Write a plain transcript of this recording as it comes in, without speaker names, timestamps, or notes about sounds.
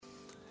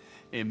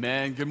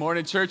Amen. Good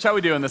morning, church. How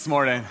we doing this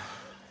morning?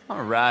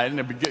 All right. And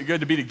it'd be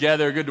good to be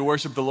together, good to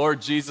worship the Lord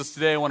Jesus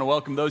today. I want to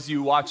welcome those of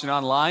you watching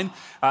online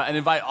and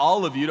invite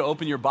all of you to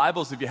open your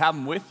Bibles, if you have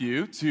them with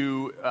you,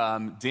 to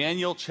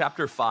Daniel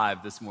chapter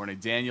 5 this morning.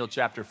 Daniel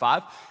chapter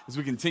 5, as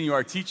we continue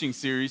our teaching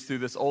series through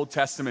this Old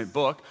Testament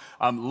book,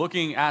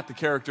 looking at the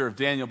character of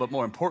Daniel, but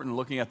more important,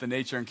 looking at the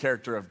nature and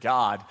character of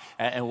God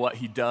and what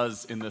he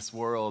does in this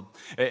world.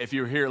 If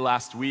you were here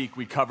last week,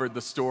 we covered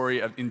the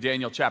story in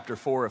Daniel chapter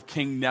 4 of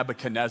King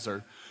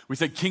Nebuchadnezzar. We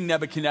said King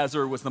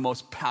Nebuchadnezzar was the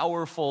most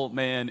powerful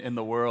man in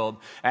the world,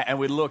 and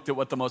we looked at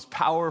what the most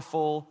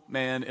powerful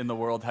man in the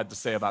world had to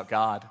say about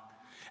God.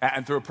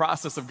 And through a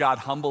process of God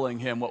humbling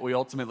him, what we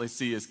ultimately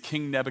see is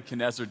King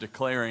Nebuchadnezzar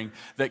declaring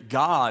that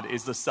God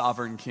is the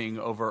sovereign king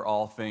over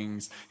all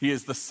things. He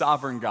is the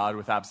sovereign God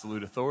with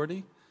absolute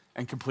authority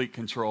and complete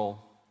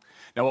control.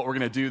 Now, what we're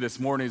going to do this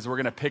morning is we're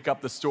going to pick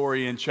up the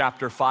story in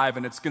chapter 5,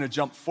 and it's going to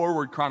jump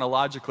forward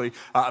chronologically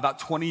about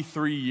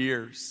 23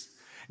 years.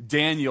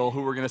 Daniel,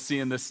 who we're going to see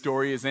in this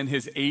story, is in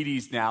his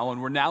 80s now,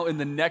 and we're now in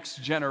the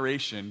next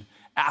generation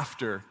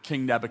after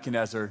King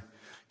Nebuchadnezzar.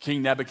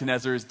 King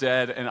Nebuchadnezzar is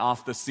dead and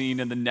off the scene,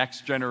 and the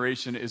next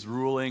generation is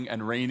ruling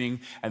and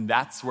reigning, and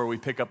that's where we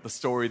pick up the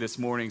story this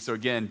morning. So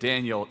again,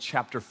 Daniel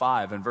chapter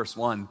 5 and verse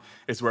 1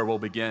 is where we'll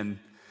begin.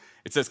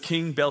 It says,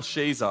 King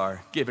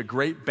Belshazzar gave a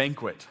great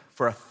banquet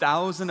for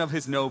 1,000 of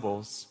his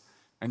nobles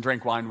and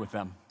drank wine with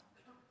them.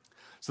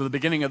 So the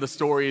beginning of the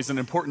story is an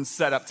important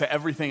setup to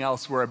everything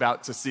else we're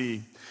about to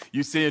see.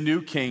 You see a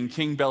new king,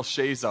 King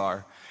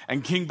Belshazzar.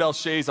 And King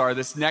Belshazzar,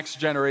 this next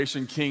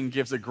generation king,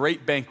 gives a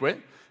great banquet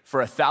for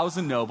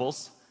 1,000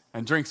 nobles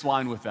and drinks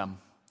wine with them.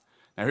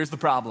 Now here's the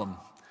problem.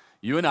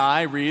 You and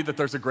I read that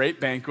there's a great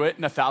banquet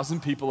and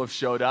 1,000 people have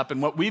showed up.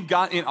 And what we've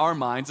got in our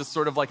minds is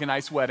sort of like a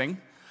nice wedding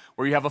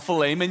where you have a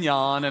filet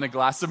mignon and a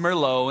glass of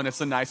Merlot and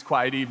it's a nice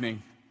quiet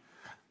evening.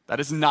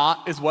 That is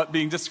not what's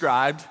being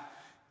described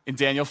in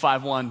Daniel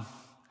 5:1.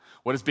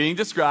 What is being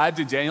described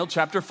in Daniel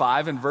chapter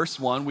 5 and verse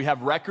 1, we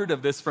have record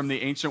of this from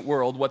the ancient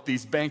world, what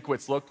these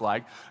banquets look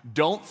like.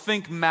 Don't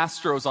think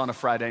Mastro's on a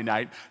Friday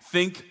night.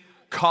 Think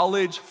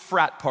college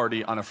frat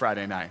party on a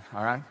Friday night,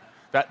 all right?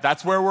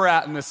 That's where we're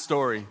at in this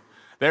story.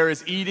 There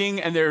is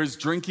eating and there is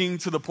drinking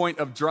to the point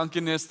of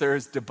drunkenness. There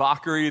is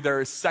debauchery.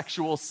 There is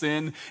sexual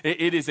sin.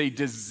 It is a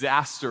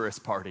disastrous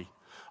party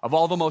of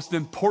all the most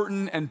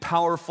important and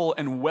powerful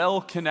and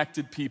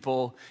well-connected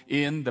people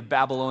in the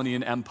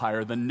Babylonian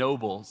Empire. The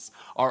nobles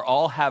are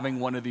all having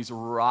one of these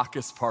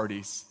raucous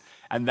parties.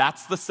 And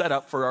that's the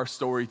setup for our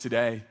story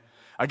today.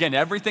 Again,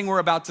 everything we're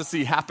about to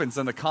see happens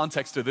in the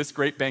context of this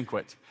great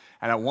banquet.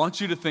 And I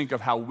want you to think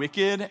of how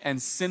wicked and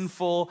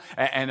sinful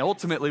and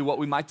ultimately what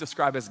we might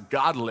describe as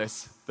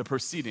godless the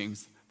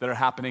proceedings that are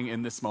happening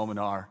in this moment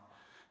are.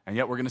 And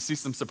yet we're going to see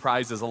some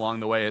surprises along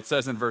the way. It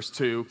says in verse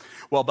 2,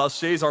 while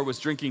Belshazzar was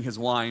drinking his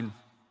wine,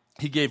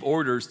 he gave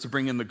orders to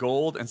bring in the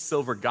gold and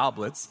silver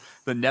goblets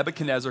that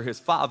Nebuchadnezzar, his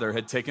father,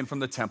 had taken from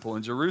the temple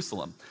in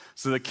Jerusalem,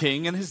 so the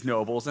king and his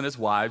nobles and his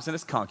wives and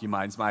his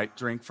concubines might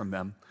drink from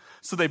them.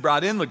 So they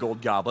brought in the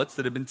gold goblets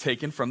that had been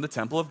taken from the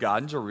temple of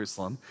God in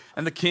Jerusalem,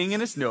 and the king and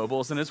his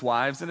nobles and his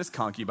wives and his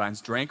concubines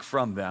drank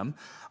from them.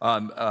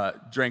 And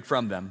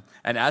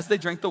as they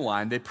drank the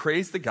wine, they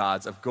praised the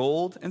gods of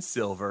gold and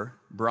silver,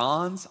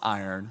 bronze,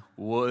 iron,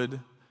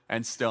 wood,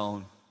 and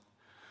stone.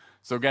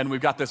 So again,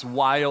 we've got this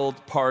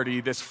wild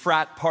party, this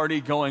frat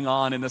party going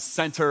on in the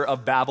center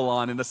of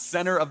Babylon, in the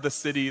center of the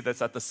city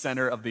that's at the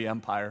center of the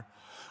empire.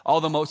 All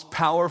the most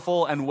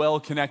powerful and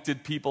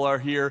well-connected people are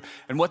here.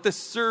 And what this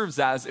serves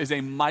as is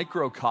a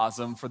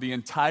microcosm for the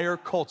entire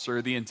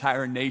culture, the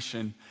entire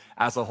nation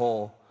as a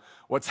whole.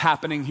 What's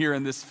happening here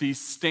in this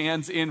feast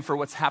stands in for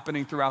what's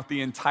happening throughout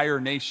the entire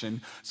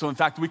nation. So in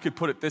fact, we could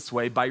put it this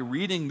way. By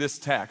reading this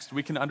text,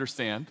 we can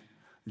understand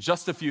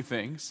just a few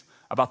things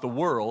about the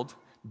world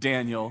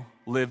Daniel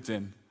lived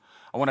in.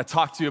 I want to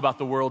talk to you about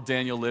the world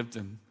Daniel lived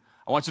in.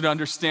 I want you to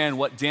understand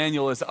what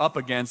Daniel is up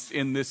against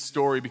in this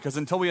story, because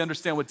until we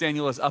understand what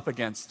Daniel is up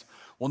against,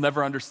 we'll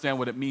never understand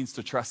what it means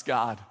to trust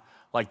God,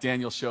 like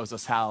Daniel shows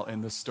us how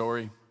in this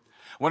story.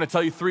 I want to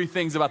tell you 3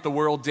 things about the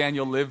world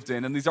Daniel lived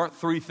in, and these aren't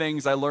 3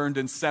 things I learned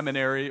in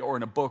seminary or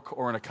in a book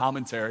or in a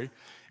commentary.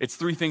 It's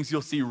 3 things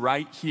you'll see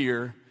right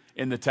here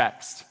in the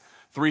text.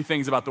 3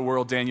 things about the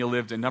world Daniel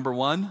lived in. Number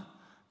 1,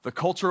 the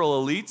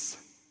cultural elites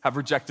have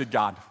rejected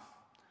God.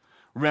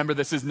 Remember,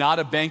 this is not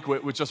a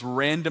banquet with just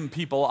random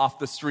people off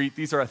the street.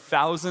 These are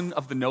 1,000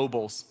 of the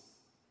nobles,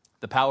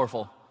 the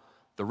powerful,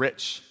 the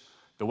rich,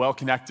 the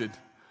well-connected,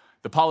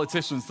 the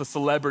politicians, the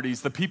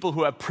celebrities, the people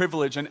who have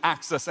privilege and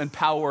access and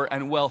power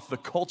and wealth. The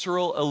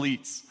cultural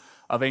elites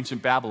of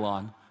ancient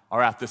Babylon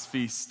are at this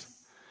feast.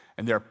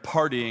 And their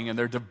partying and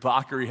their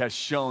debauchery has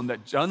shown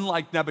that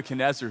unlike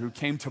Nebuchadnezzar, who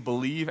came to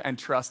believe and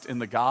trust in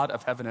the God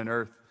of heaven and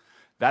earth,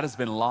 that has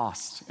been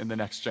lost in the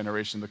next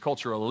generation. The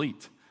cultural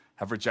elite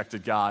have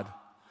rejected God.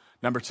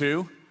 Number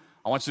 2,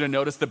 I want you to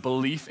notice that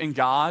belief in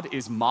God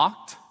is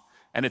mocked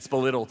and it's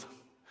belittled.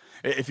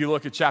 If you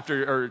look at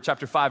chapter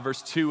 5,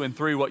 verse 2 and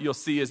 3, what you'll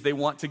see is they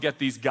want to get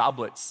these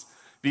goblets,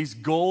 these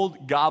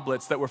gold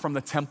goblets that were from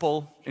the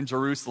temple in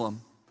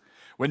Jerusalem.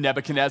 When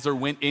Nebuchadnezzar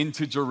went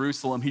into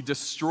Jerusalem, he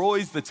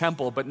destroys the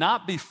temple, but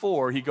not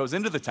before he goes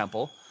into the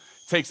temple,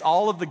 takes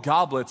all of the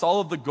goblets, all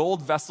of the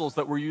gold vessels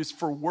that were used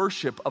for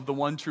worship of the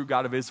one true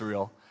God of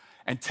Israel,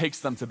 and takes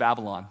them to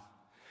Babylon.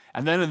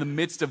 And then in the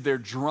midst of their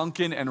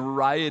drunken and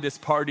riotous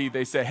party,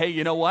 they say, hey,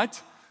 you know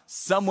what?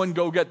 Someone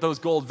go get those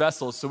gold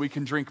vessels so we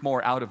can drink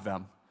more out of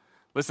them.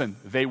 Listen,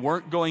 they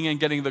weren't going and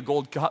getting the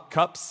gold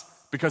cups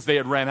because they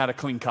had ran out of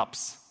clean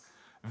cups.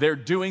 They're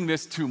doing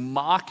this to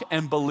mock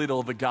and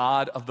belittle the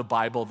God of the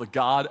Bible, the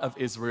God of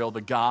Israel,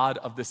 the God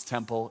of this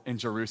temple in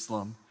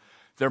Jerusalem.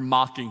 They're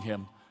mocking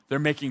him. They're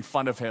making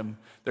fun of him.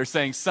 They're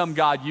saying, some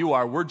God you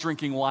are, we're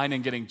drinking wine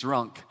and getting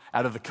drunk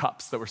out of the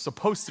cups that were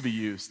supposed to be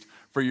used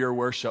for your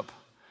worship.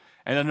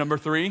 And then number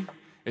 3,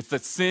 it's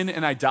that sin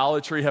and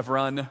idolatry have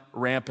run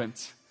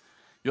rampant.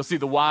 You'll see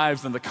the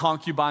wives and the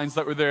concubines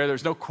that were there.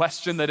 There's no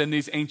question that in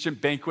these ancient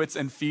banquets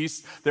and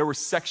feasts, there were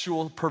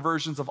sexual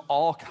perversions of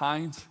all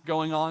kinds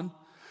going on.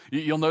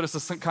 You'll notice a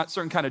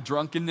certain kind of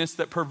drunkenness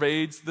that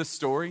pervades this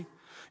story.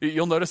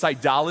 You'll notice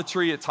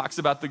idolatry. It talks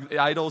about the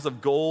idols of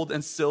gold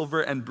and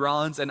silver and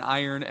bronze and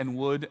iron and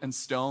wood and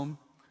stone.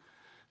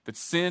 That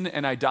sin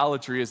and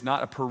idolatry is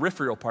not a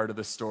peripheral part of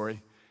this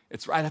story.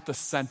 It's right at the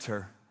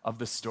center of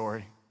this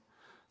story.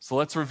 So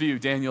let's review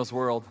Daniel's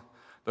world.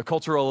 The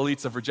cultural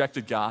elites have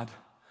rejected God.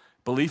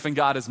 Belief in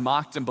God is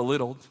mocked and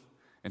belittled,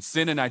 and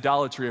sin and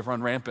idolatry have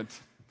run rampant.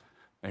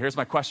 Now here's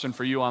my question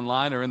for you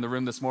online or in the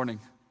room this morning.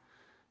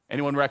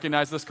 Anyone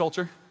recognize this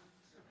culture?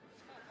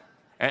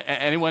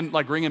 Anyone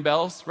like ringing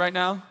bells right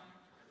now?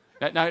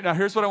 Now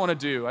here's what I want to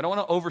do. I don't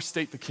want to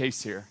overstate the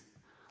case here.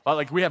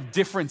 Like we have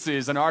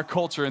differences in our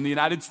culture in the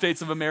United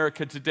States of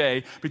America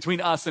today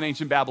between us and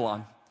ancient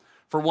Babylon.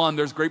 For one,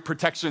 there's great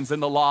protections in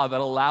the law that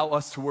allow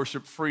us to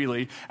worship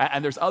freely,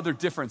 and there's other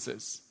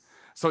differences.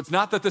 So it's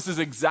not that this is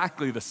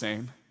exactly the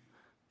same,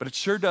 but it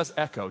sure does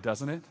echo,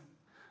 doesn't it?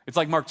 It's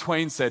like Mark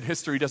Twain said,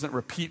 history doesn't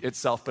repeat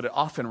itself, but it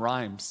often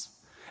rhymes.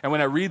 And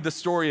when I read the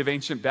story of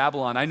ancient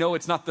Babylon, I know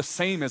it's not the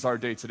same as our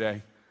day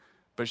today,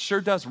 but it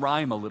sure does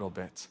rhyme a little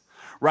bit,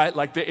 right?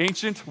 Like the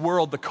ancient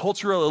world, the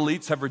cultural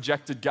elites have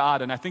rejected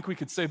God, and I think we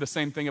could say the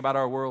same thing about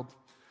our world.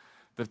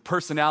 The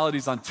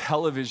personalities on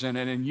television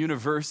and in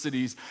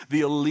universities,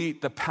 the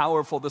elite, the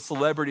powerful, the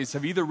celebrities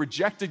have either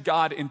rejected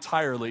God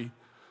entirely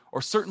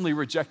or certainly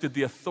rejected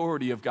the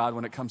authority of God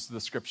when it comes to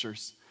the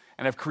scriptures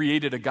and have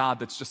created a God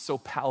that's just so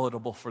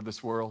palatable for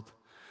this world.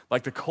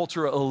 Like the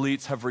cultural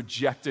elites have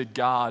rejected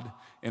God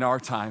in our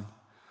time.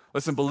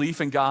 Listen, belief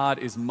in God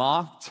is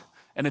mocked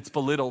and it's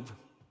belittled.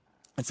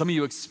 And some of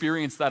you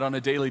experience that on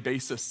a daily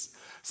basis.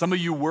 Some of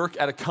you work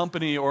at a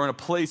company or in a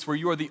place where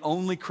you are the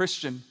only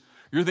Christian.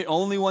 You're the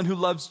only one who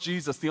loves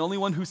Jesus, the only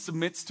one who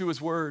submits to his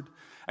word.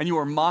 And you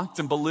are mocked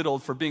and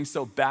belittled for being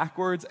so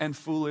backwards and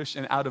foolish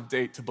and out of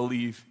date to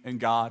believe in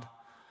God.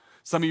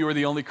 Some of you are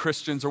the only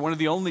Christians or one of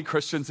the only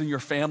Christians in your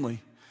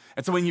family.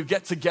 And so when you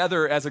get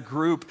together as a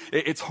group,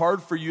 it's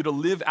hard for you to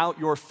live out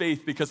your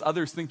faith because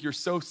others think you're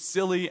so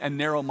silly and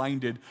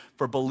narrow-minded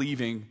for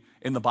believing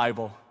in the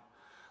Bible.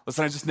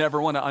 Listen, I just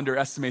never want to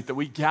underestimate that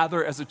we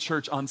gather as a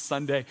church on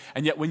Sunday,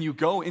 and yet when you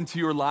go into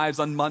your lives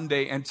on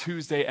Monday and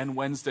Tuesday and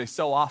Wednesday,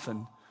 so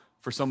often,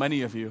 for so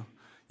many of you,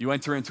 you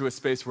enter into a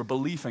space where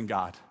belief in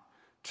God,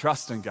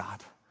 trust in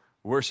God,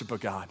 worship of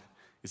God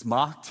is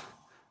mocked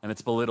and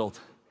it's belittled.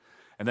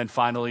 And then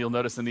finally, you'll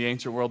notice in the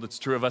ancient world, it's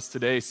true of us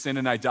today, sin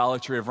and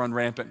idolatry have run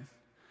rampant.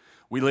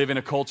 We live in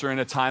a culture in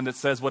a time that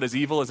says what is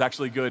evil is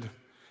actually good,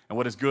 and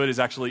what is good is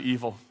actually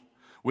evil.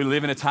 We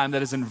live in a time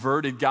that has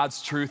inverted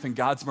God's truth and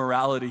God's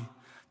morality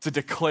to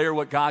declare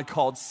what God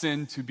called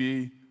sin to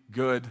be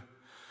good.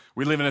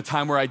 We live in a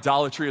time where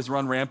idolatry has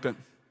run rampant.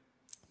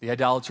 The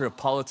idolatry of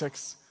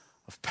politics,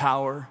 of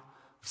power,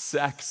 of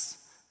sex,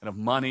 and of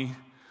money.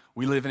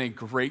 We live in a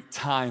great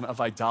time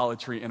of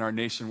idolatry in our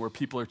nation where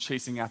people are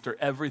chasing after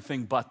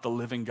everything but the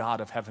living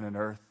God of heaven and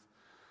earth.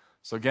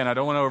 So again, I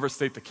don't want to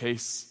overstate the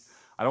case.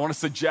 I don't want to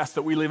suggest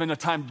that we live in a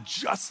time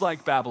just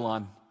like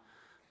Babylon,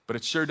 but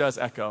it sure does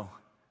echo.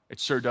 It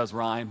sure does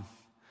rhyme.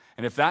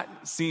 And if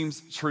that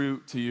seems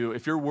true to you,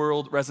 if your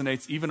world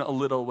resonates even a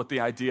little with the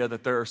idea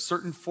that there are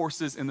certain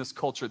forces in this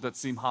culture that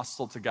seem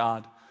hostile to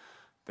God,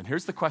 then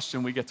here's the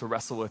question we get to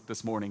wrestle with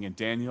this morning in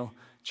Daniel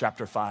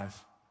chapter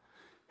 5.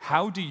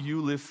 How do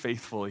you live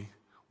faithfully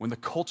when the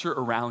culture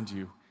around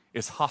you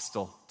is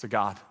hostile to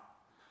God?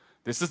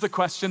 This is the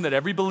question that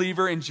every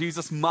believer in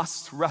Jesus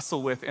must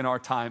wrestle with in our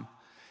time.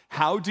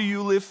 How do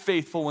you live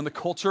faithful when the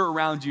culture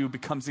around you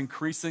becomes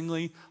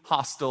increasingly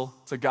hostile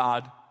to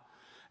God?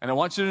 And I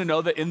want you to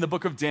know that in the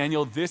book of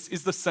Daniel, this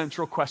is the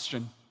central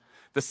question.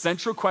 The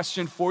central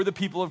question for the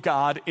people of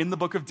God in the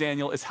book of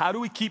Daniel is how do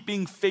we keep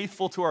being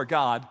faithful to our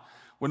God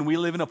when we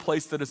live in a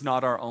place that is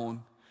not our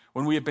own?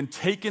 When we have been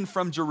taken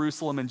from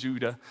Jerusalem and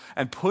Judah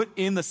and put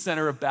in the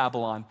center of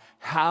Babylon,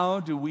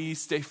 how do we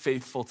stay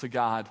faithful to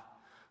God?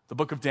 The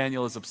book of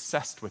Daniel is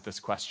obsessed with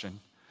this question.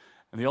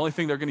 And the only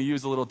thing they're going to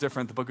use a little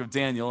different, the book of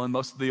Daniel and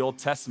most of the Old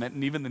Testament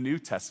and even the New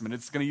Testament,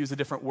 it's going to use a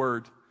different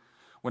word.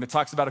 When it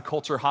talks about a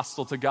culture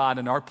hostile to God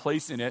and our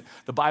place in it,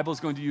 the Bible is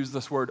going to use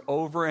this word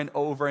over and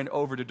over and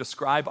over to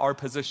describe our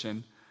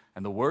position.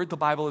 And the word the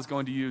Bible is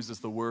going to use is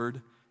the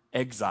word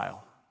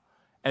exile.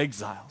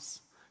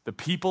 Exiles. The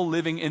people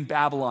living in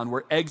Babylon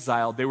were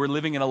exiled. They were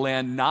living in a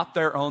land not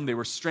their own. They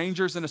were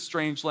strangers in a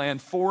strange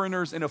land,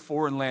 foreigners in a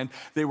foreign land.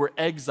 They were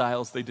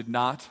exiles. They did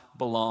not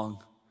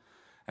belong.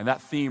 And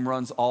that theme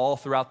runs all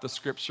throughout the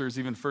scriptures.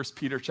 Even 1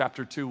 Peter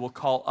chapter 2 will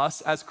call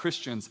us as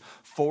Christians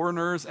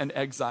foreigners and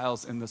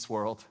exiles in this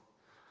world.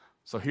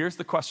 So here's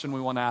the question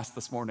we want to ask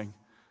this morning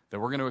that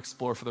we're going to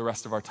explore for the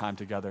rest of our time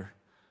together.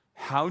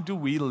 How do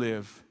we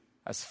live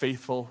as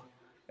faithful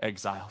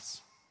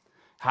exiles?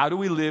 How do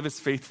we live as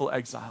faithful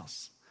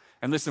exiles?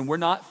 And listen, we're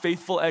not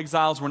faithful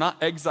exiles. We're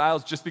not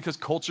exiles just because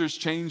culture's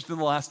changed in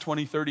the last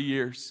 20, 30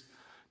 years.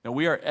 No,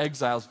 we are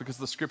exiles because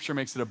the scripture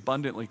makes it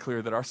abundantly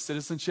clear that our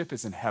citizenship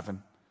is in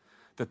heaven.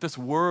 That this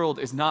world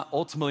is not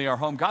ultimately our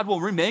home. God will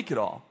remake it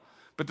all.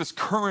 But this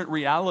current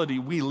reality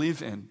we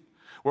live in,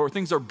 where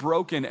things are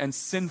broken and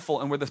sinful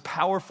and where the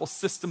powerful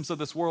systems of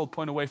this world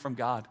point away from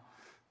God,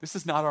 this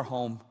is not our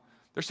home.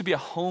 There should be a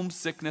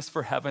homesickness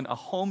for heaven, a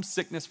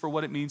homesickness for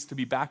what it means to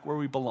be back where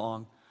we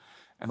belong.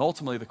 And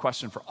ultimately, the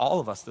question for all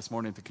of us this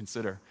morning to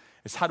consider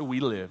is, how do we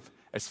live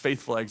as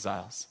faithful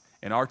exiles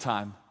in our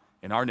time,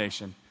 in our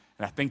nation?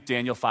 And I think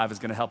Daniel 5 is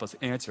going to help us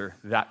answer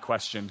that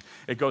question.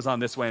 It goes on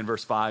this way in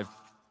verse 5.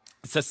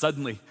 It says,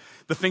 suddenly,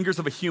 the fingers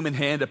of a human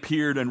hand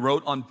appeared and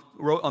wrote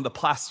on the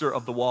plaster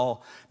of the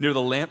wall near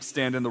the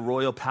lampstand in the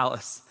royal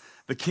palace.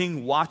 The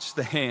king watched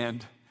the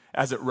hand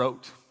as it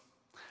wrote.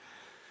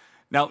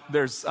 Now,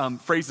 there's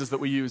phrases that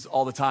we use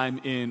all the time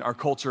in our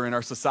culture, in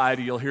our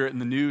society. You'll hear it in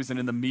the news and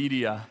in the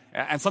media.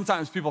 And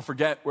sometimes people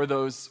forget where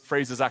those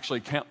phrases actually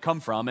come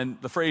from. And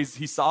the phrase,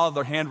 he saw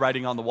the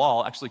handwriting on the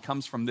wall, actually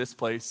comes from this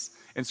place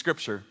in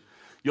Scripture.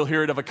 You'll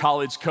hear it of a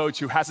college coach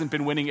who hasn't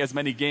been winning as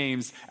many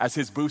games as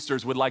his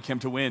boosters would like him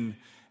to win,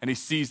 and he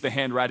sees the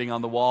handwriting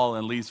on the wall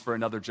and leaves for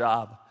another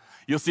job.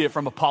 You'll see it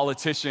from a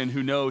politician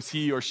who knows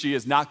he or she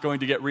is not going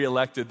to get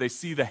reelected. They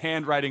see the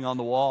handwriting on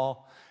the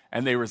wall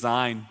and they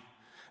resign.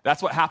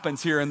 That's what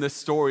happens here in this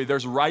story.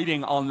 There's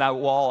writing on that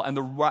wall, and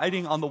the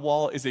writing on the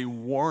wall is a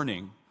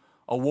warning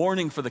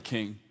for the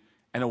king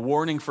and a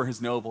warning for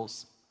his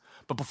nobles.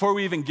 But before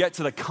we even get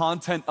to the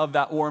content of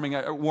that warning,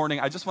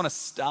 I just want to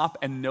stop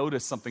and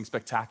notice something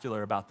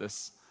spectacular about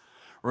this.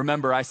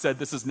 Remember, I said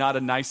this is not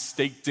a nice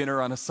steak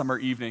dinner on a summer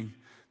evening.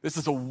 This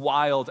is a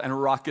wild and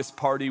raucous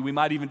party. We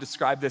might even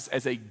describe this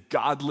as a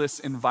godless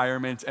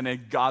environment and a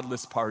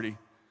godless party.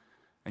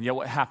 And yet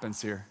what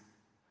happens here?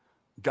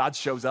 God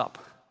shows up.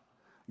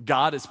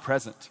 God is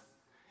present.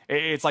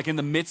 It's like in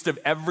the midst of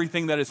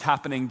everything that is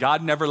happening,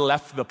 God never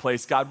left the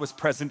place. God was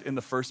present in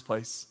the first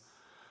place.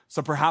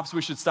 So perhaps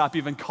we should stop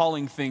even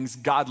calling things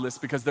godless,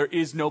 because there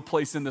is no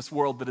place in this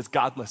world that is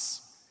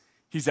godless.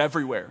 He's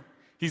everywhere.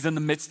 He's in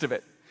the midst of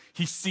it.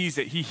 He sees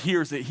it. He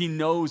hears it. He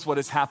knows what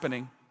is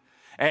happening.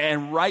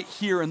 And right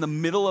here in the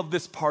middle of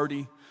this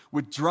party,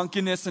 with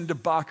drunkenness and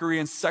debauchery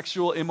and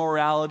sexual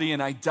immorality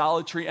and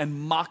idolatry and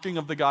mocking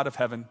of the God of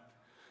heaven,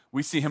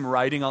 we see him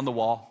writing on the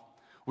wall,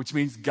 which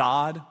means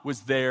God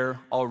was there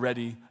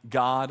already.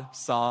 God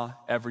saw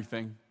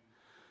everything.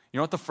 You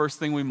know what the first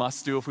thing we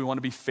must do if we want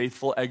to be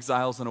faithful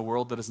exiles in a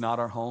world that is not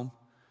our home?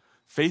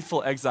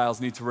 Faithful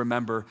exiles need to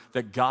remember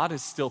that God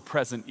is still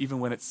present even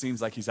when it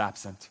seems like he's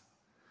absent.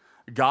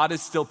 God is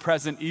still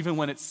present even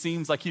when it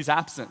seems like he's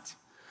absent.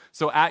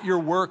 So at your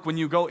work, when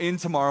you go in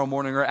tomorrow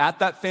morning, or at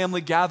that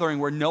family gathering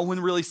where no one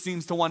really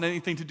seems to want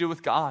anything to do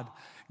with God,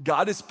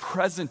 God is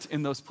present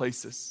in those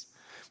places.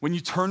 When you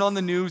turn on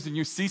the news and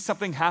you see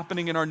something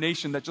happening in our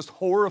nation that just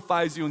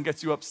horrifies you and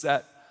gets you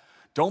upset,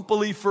 don't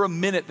believe for a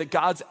minute that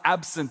God's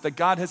absent, that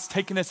God has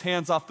taken his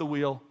hands off the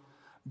wheel.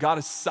 God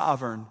is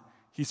sovereign.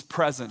 He's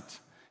present.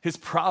 His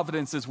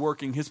providence is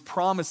working. His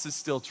promise is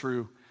still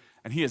true.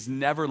 And he has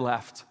never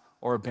left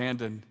or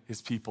abandoned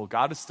his people.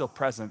 God is still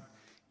present,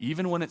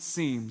 even when it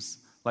seems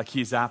like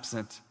he's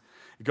absent.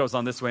 It goes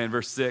on this way in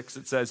verse 6.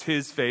 It says,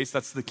 his face,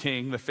 that's the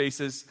king, the face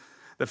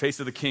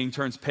of the king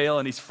turns pale,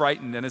 and he's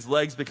frightened, and his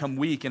legs become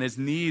weak, and his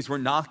knees were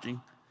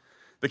knocking.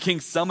 The king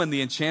summoned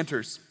the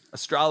enchanters,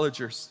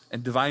 astrologers,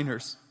 and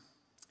diviners.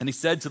 And he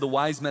said to the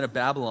wise men of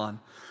Babylon,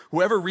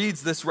 whoever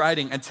reads this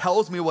writing and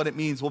tells me what it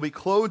means will be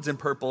clothed in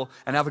purple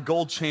and have a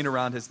gold chain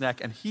around his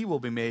neck, and he will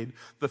be made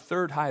the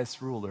third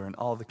highest ruler in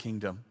all the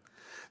kingdom.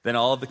 Then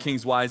all of the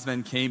king's wise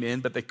men came in,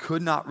 but they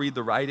could not read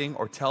the writing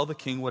or tell the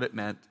king what it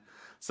meant.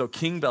 So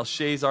King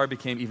Belshazzar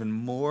became even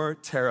more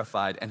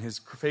terrified, and his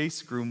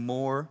face grew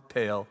more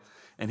pale,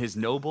 and his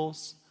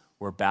nobles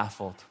were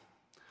baffled.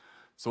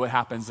 So what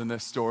happens in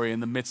this story, in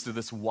the midst of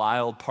this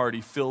wild party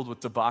filled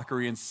with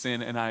debauchery and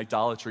sin and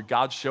idolatry?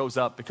 God shows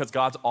up, because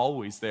God's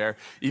always there,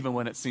 even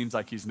when it seems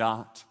like he's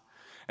not.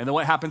 And then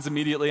what happens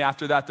immediately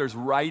after that? There's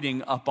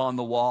writing up on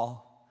the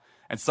wall.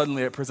 And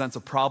suddenly it presents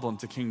a problem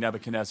to King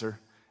Nebuchadnezzar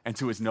and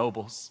to his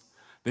nobles.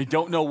 They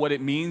don't know what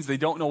it means, they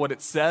don't know what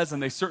it says,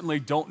 and they certainly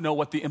don't know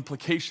what the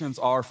implications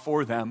are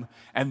for them,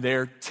 and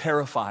they're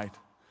terrified.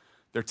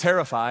 They're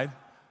terrified,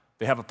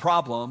 they have a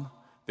problem,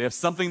 They have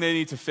something they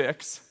need to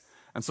fix.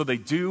 And so they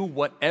do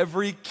what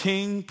every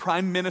king,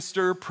 prime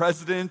minister,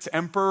 president,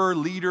 emperor,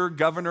 leader,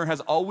 governor has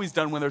always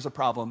done when there's a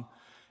problem.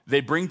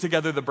 They bring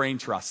together the brain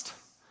trust,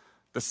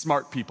 the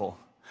smart people.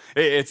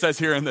 It says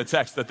here in the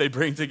text that they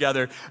bring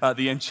together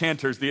the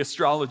enchanters, the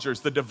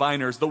astrologers, the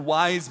diviners, the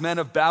wise men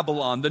of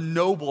Babylon, the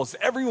nobles.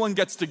 Everyone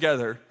gets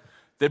together.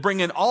 They bring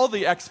in all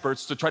the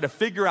experts to try to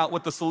figure out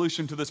what the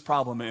solution to this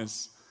problem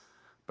is.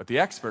 But the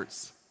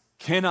experts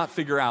cannot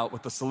figure out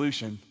what the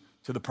solution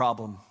to the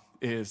problem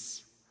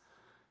is.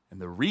 And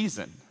the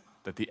reason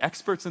that the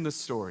experts in this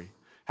story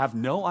have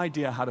no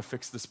idea how to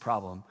fix this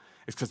problem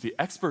is because the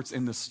experts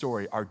in this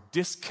story are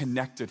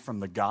disconnected from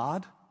the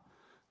God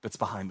that's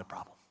behind the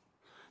problem.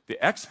 The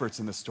experts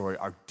in this story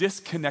are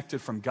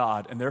disconnected from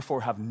God and therefore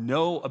have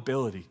no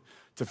ability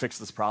to fix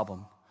this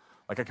problem.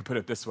 Like I could put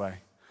it this way.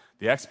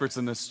 The experts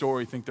in this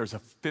story think there's a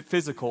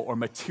physical or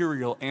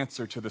material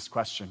answer to this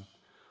question,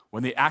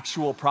 when the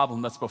actual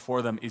problem that's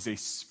before them is a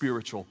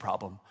spiritual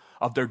problem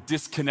of their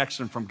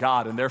disconnection from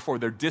God and therefore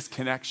their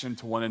disconnection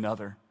to one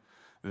another.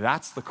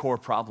 That's the core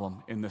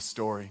problem in this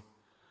story.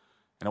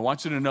 And I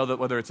want you to know that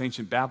whether it's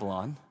ancient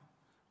Babylon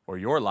or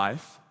your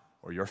life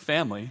or your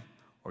family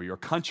or your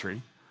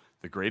country,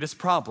 the greatest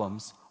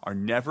problems are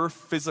never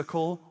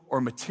physical or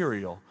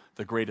material.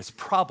 The greatest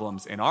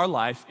problems in our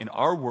life, in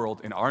our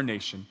world, in our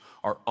nation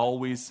are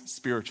always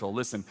spiritual.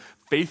 Listen,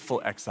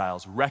 faithful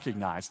exiles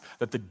recognize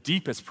that the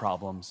deepest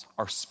problems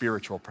are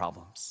spiritual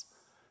problems.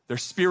 They're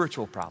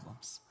spiritual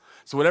problems.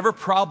 So whatever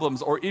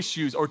problems or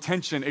issues or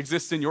tension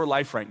exist in your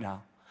life right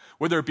now,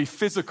 whether it be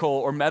physical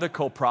or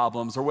medical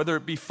problems, or whether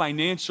it be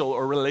financial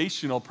or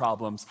relational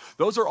problems,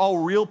 those are all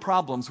real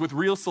problems with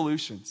real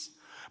solutions.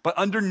 But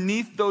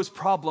underneath those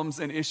problems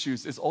and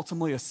issues is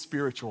ultimately a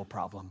spiritual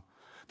problem.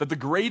 That the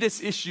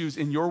greatest issues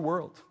in your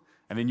world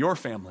and in your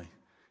family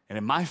and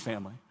in my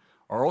family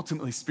are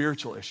ultimately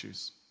spiritual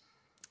issues.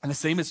 And the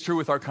same is true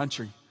with our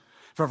country.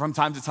 From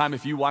time to time,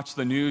 if you watch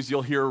the news,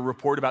 you'll hear a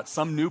report about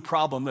some new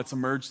problem that's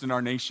emerged in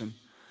our nation.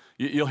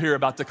 You'll hear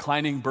about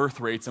declining birth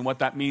rates and what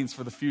that means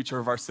for the future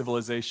of our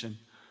civilization.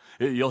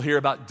 You'll hear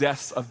about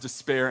deaths of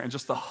despair and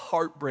just the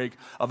heartbreak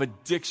of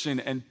addiction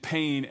and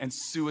pain and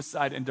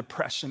suicide and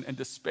depression and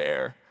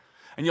despair.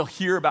 And you'll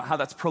hear about how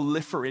that's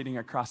proliferating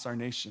across our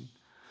nation.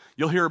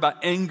 You'll hear about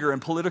anger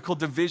and political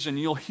division.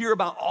 You'll hear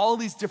about all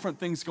these different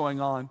things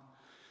going on.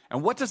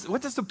 And what does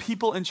the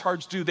people in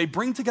charge do? They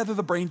bring together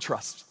the brain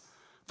trust,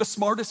 the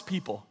smartest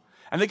people.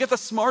 And they get the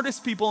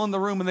smartest people in the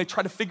room and they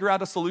try to figure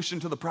out a solution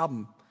to the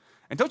problem.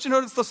 And don't you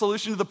notice the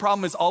solution to the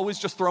problem is always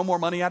just throw more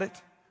money at it,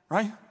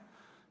 right?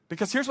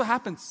 Because here's what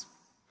happens.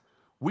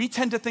 We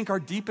tend to think our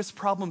deepest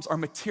problems are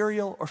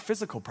material or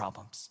physical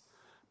problems.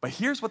 But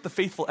here's what the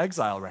faithful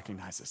exile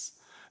recognizes,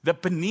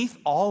 that beneath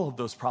all of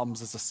those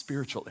problems is a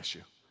spiritual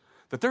issue.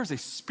 That there's a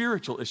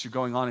spiritual issue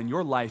going on in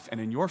your life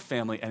and in your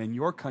family and in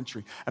your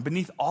country. And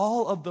beneath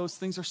all of those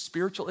things are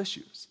spiritual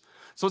issues.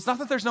 So it's not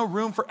that there's no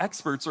room for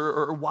experts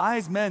or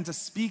wise men to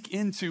speak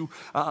into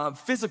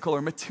physical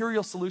or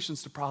material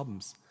solutions to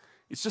problems.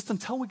 It's just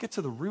until we get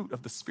to the root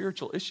of the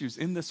spiritual issues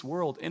in this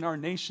world, in our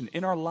nation,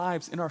 in our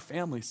lives, in our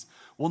families,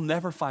 we'll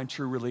never find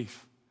true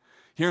relief.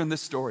 Here in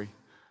this story,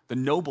 the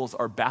nobles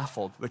are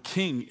baffled. The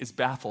king is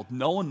baffled.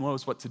 No one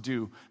knows what to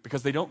do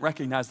because they don't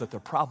recognize that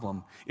their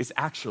problem is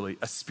actually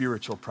a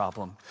spiritual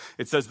problem.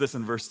 It says this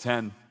in verse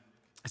 10.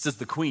 It says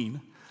the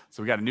queen,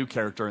 so we got a new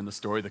character in the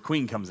story, the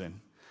queen comes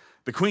in.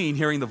 The queen,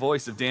 hearing the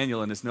voice of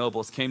Daniel and his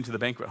nobles, came to the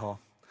banquet hall.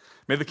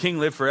 "May the king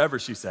live forever,"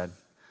 she said.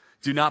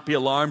 "Do not be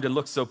alarmed and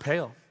look so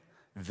pale.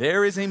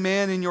 There is a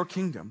man in your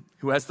kingdom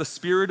who has the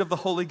spirit of the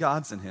holy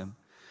gods in him.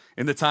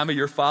 In the time of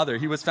your father,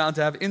 he was found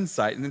to have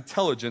insight and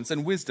intelligence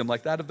and wisdom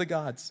like that of the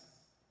gods.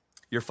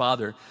 Your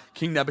father,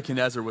 King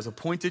Nebuchadnezzar, was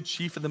appointed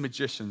chief of the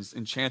magicians,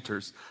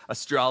 enchanters,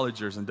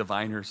 astrologers, and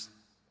diviners.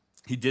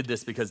 He did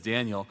this because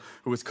Daniel,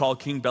 who was called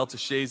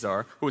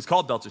Belteshazzar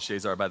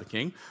by the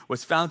king,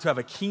 was found to have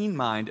a keen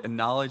mind and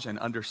knowledge and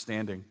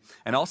understanding,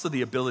 and also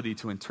the ability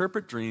to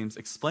interpret dreams,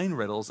 explain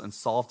riddles, and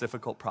solve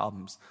difficult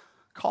problems.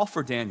 Call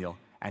for Daniel,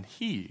 and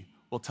he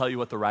will tell you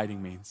what the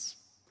writing means."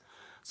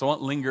 So I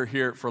won't linger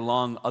here for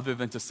long other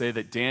than to say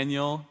that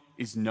Daniel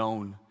is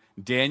known.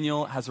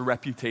 Daniel has a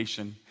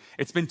reputation.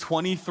 It's been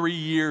 23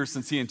 years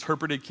since he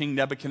interpreted King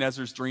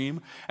Nebuchadnezzar's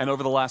dream, and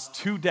over the last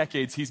 2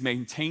 decades, he's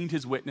maintained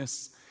his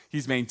witness,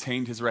 he's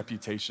maintained his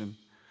reputation.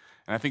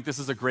 And I think this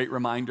is a great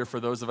reminder for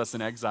those of us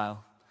in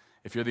exile.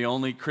 If you're the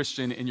only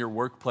Christian in your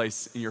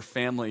workplace, in your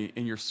family,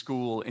 in your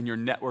school, in your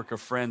network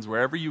of friends,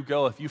 wherever you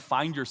go, if you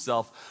find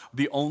yourself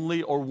the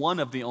only or one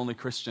of the only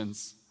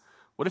Christians,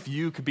 what if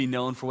you could be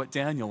known for what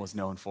Daniel was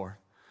known for?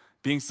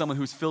 Being someone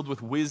who's filled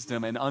with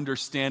wisdom and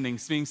understanding,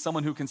 being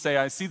someone who can say,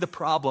 I see the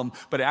problem,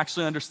 but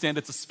actually understand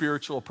it's a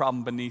spiritual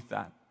problem beneath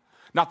that.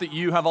 Not that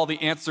you have all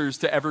the answers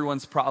to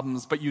everyone's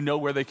problems, but you know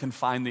where they can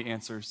find the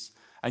answers.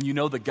 And you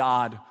know the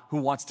God who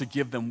wants to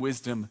give them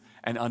wisdom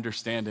and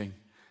understanding.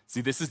 See,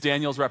 this is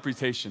Daniel's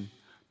reputation.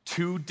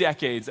 2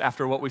 decades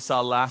after what we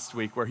saw last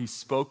week, where he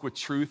spoke with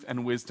truth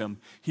and wisdom,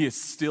 he is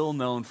still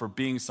known for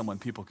being someone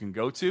people can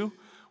go to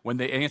when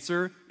the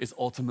answer is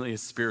ultimately a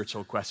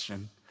spiritual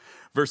question.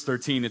 Verse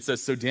 13, it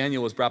says, "So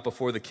Daniel was brought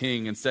before the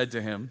king and said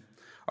to him,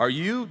 'Are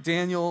you,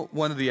 Daniel,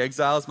 one of the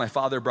exiles my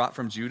father brought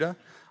from Judah?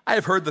 I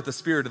have heard that the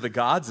spirit of the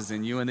gods is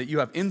in you and that you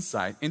have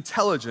insight,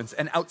 intelligence,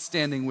 and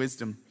outstanding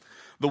wisdom.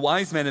 The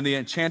wise men and the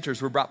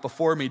enchanters were brought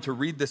before me to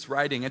read this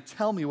writing and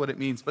tell me what it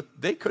means,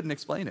 but they couldn't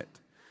explain it.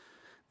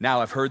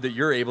 Now I've heard that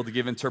you're able to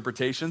give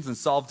interpretations and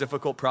solve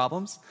difficult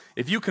problems.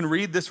 If you can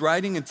read this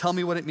writing and tell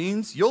me what it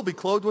means, you'll be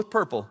clothed with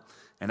purple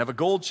and have a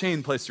gold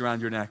chain placed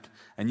around your neck,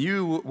 and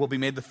you will be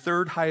made the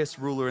third highest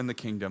ruler in the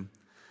kingdom.'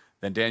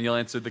 Then Daniel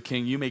answered the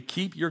king, 'You may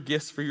keep your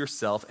gifts for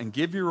yourself and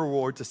give your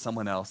reward to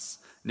someone else.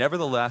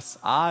 Nevertheless,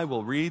 I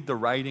will read the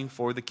writing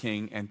for the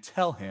king and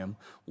tell him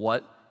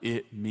what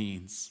it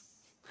means.'"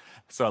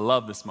 So I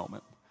love this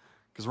moment,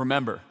 because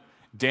remember,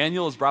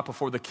 Daniel is brought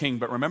before the king,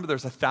 but remember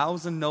there's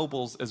 1,000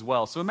 nobles as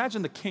well. So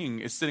imagine the king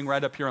is sitting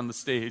right up here on the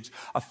stage.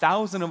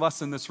 1,000 of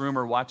us in this room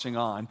are watching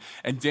on,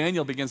 and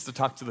Daniel begins to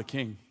talk to the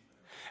king.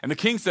 And the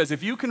king says,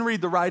 "If you can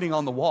read the writing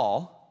on the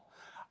wall,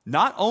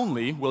 not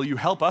only will you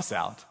help us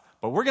out,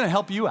 but we're going to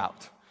help you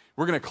out.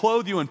 We're going to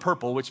clothe you in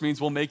purple, which means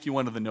we'll make you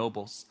one of the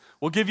nobles.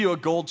 We'll give you a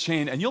gold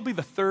chain, and you'll be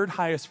the third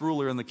highest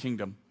ruler in the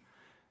kingdom."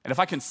 And if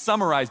I can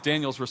summarize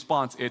Daniel's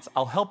response, it's,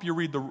 "I'll help you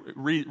read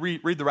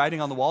the writing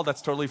on the wall.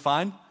 That's totally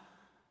fine.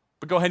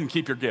 But go ahead and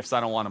keep your gifts. I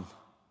don't want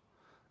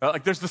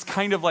them." There's this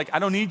kind of I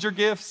don't need your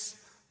gifts.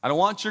 I don't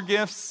want your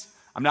gifts.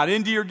 I'm not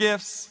into your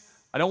gifts.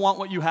 I don't want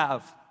what you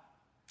have.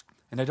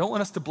 And I don't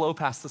want us to blow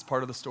past this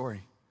part of the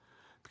story.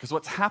 Because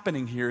what's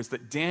happening here is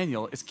that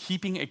Daniel is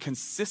keeping a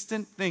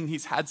consistent thing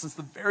he's had since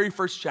the very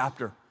first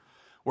chapter,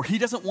 where he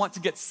doesn't want to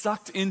get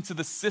sucked into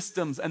the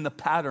systems and the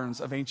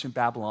patterns of ancient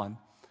Babylon.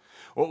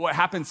 What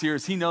happens here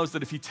is he knows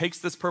that if he takes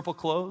this purple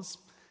clothes,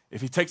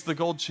 if he takes the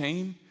gold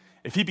chain,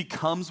 if he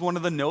becomes one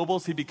of the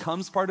nobles, he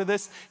becomes part of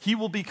this, he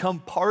will become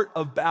part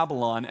of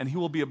Babylon, and he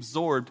will be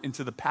absorbed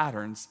into the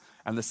patterns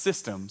and the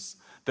systems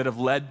that have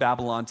led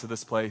Babylon to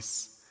this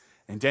place.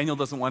 And Daniel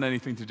doesn't want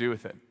anything to do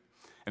with it.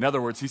 In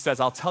other words, he says,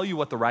 "I'll tell you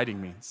what the writing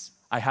means.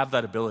 I have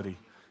that ability,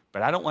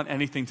 but I don't want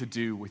anything to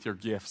do with your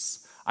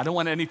gifts. I don't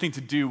want anything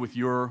to do with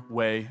your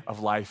way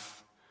of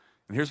life."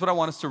 And here's what I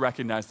want us to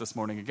recognize this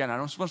morning. Again, I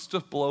don't just want us to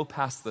blow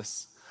past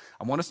this.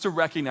 I want us to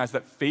recognize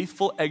that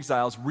faithful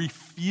exiles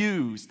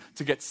refuse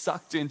to get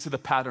sucked into the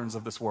patterns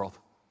of this world.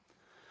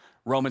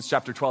 Romans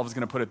chapter 12 is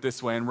going to put it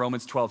this way. In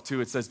Romans 12:2,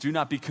 it says, "Do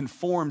not be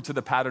conformed to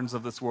the patterns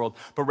of this world,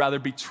 but rather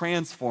be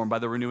transformed by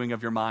the renewing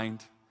of your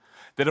mind."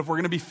 That if we're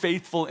going to be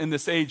faithful in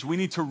this age, we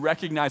need to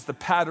recognize the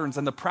patterns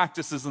and the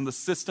practices and the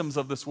systems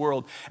of this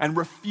world and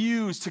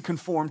refuse to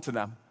conform to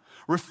them.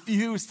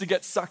 Refuse to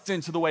get sucked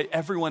into the way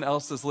everyone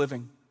else is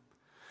living.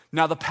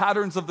 Now, the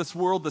patterns of this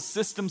world, the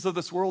systems of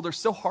this world are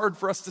so hard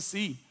for us to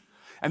see.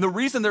 And the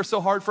reason they're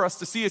so hard for us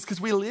to see is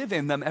because we live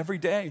in them every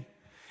day.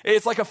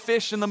 It's like a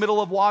fish in the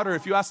middle of water.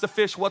 If you ask a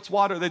fish, "What's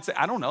water?" they'd say,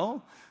 "I don't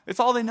know." It's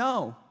all they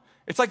know.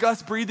 It's like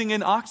us breathing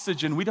in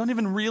oxygen. We don't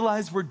even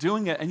realize we're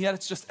doing it, and yet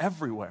it's just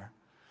everywhere.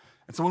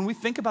 And so when we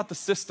think about the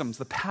systems,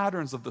 the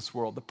patterns of this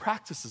world, the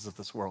practices of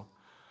this world,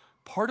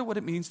 part of what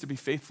it means to be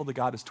faithful to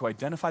God is to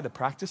identify the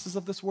practices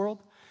of this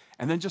world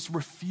and then just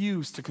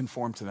refuse to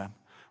conform to them.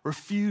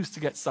 Refuse to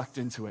get sucked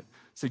into it.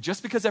 So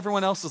just because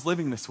everyone else is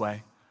living this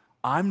way,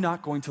 I'm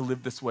not going to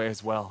live this way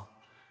as well.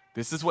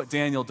 This is what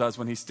Daniel does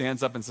when he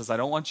stands up and says, "I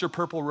don't want your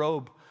purple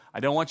robe. I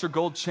don't want your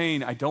gold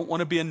chain. I don't want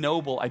to be a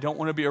noble. I don't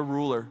want to be a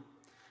ruler."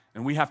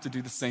 And we have to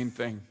do the same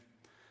thing.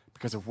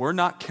 Because if we're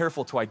not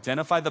careful to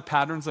identify the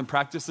patterns and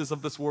practices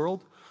of this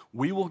world,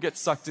 we will get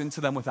sucked into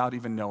them without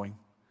even knowing.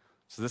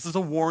 So this is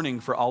a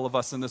warning for all of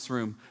us in this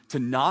room to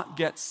not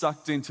get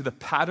sucked into the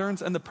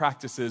patterns and the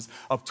practices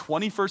of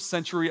 21st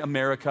century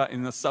America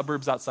in the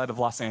suburbs outside of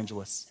Los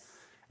Angeles.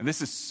 And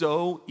this is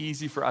so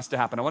easy for us to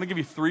happen. I want to give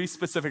you 3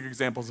 specific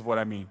examples of what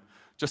I mean,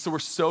 just so we're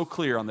so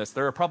clear on this.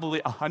 There are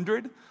probably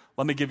 100.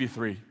 Let me give you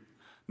 3.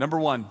 Number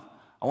 1,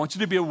 I want you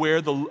to be aware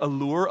of the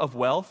allure of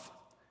wealth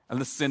and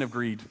the sin of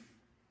greed.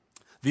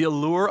 The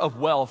allure of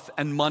wealth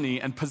and money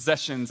and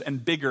possessions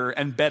and bigger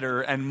and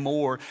better and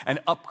more and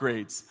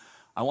upgrades.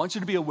 I want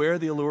you to be aware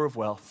of the allure of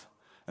wealth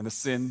and the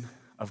sin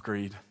of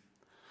greed.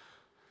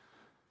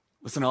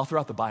 Listen, all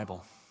throughout the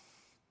Bible,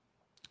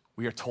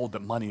 we are told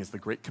that money is the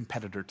great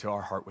competitor to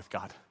our heart with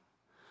God.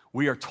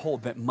 We are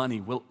told that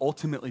money will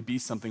ultimately be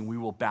something we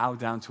will bow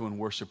down to and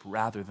worship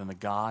rather than the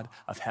God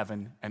of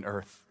heaven and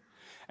earth.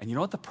 And you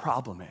know what the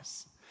problem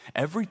is?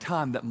 Every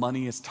time that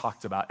money is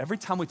talked about, every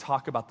time we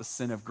talk about the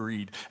sin of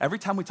greed, every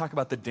time we talk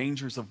about the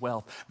dangers of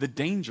wealth, the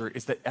danger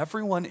is that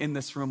everyone in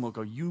this room will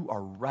go, "You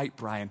are right,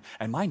 Brian,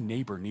 and my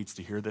neighbor needs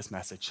to hear this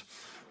message,"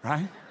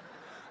 right?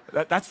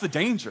 That's the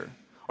danger.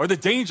 Or the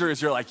danger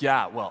is you're like,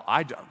 "Yeah, well,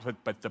 I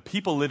don't, but the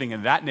people living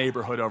in that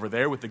neighborhood over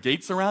there with the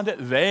gates around it,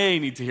 they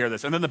need to hear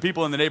this." And then the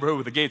people in the neighborhood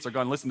with the gates are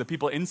going, "Listen, the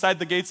people inside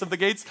the gates of the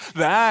gates,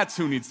 that's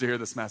who needs to hear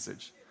this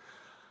message."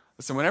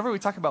 Listen, whenever we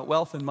talk about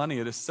wealth and money,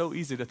 it is so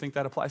easy to think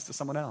that applies to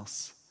someone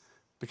else.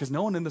 Because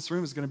no one in this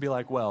room is going to be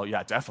like, "Well,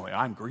 yeah, definitely,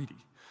 I'm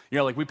greedy." You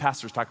know, like we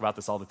pastors talk about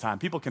this all the time.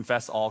 People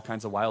confess all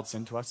kinds of wild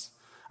sin to us.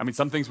 I mean,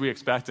 some things we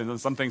expect, and then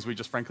some things we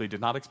just frankly did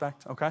not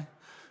expect, okay?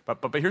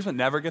 But here's what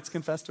never gets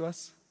confessed to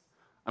us.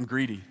 I'm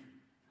greedy.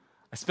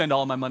 I spend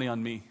all my money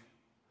on me.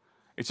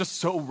 It's just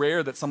so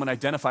rare that someone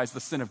identifies the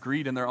sin of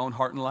greed in their own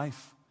heart and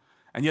life.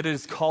 And yet it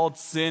is called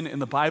sin in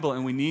the Bible,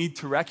 and we need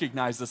to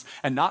recognize this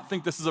and not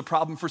think this is a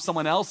problem for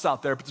someone else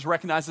out there, but to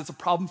recognize it's a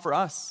problem for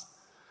us.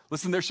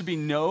 Listen, there should be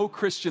no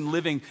Christian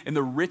living in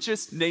the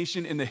richest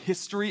nation in the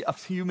history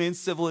of human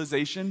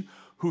civilization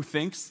who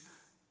thinks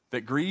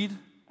that greed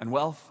and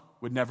wealth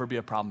would never be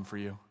a problem for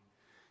you.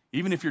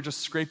 Even if you're just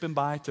scraping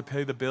by to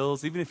pay the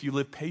bills, even if you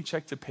live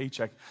paycheck to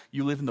paycheck,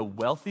 you live in the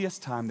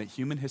wealthiest time that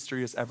human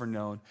history has ever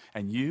known.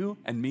 And you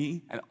and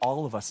me and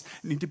all of us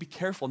need to be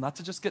careful not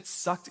to just get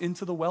sucked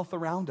into the wealth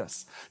around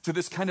us, to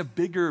this kind of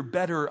bigger,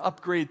 better,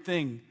 upgrade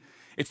thing.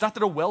 It's not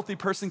that a wealthy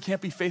person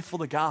can't be faithful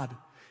to God.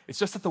 It's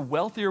just that the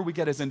wealthier we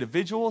get as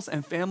individuals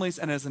and families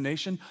and as a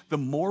nation, the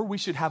more we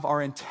should have our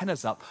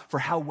antennas up for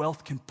how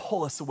wealth can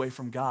pull us away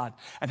from God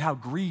and how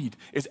greed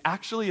is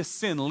actually a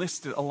sin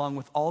listed along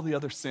with all the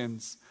other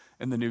sins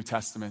in the New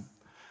Testament.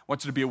 I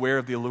want you to be aware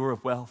of the allure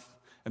of wealth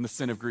and the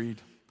sin of greed.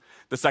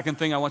 The second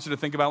thing I want you to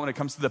think about when it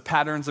comes to the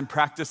patterns and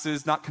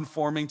practices not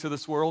conforming to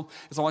this world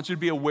is I want you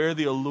to be aware of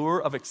the allure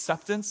of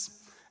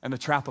acceptance and the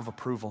trap of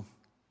approval.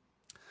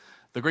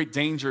 The great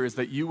danger is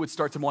that you would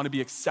start to want to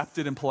be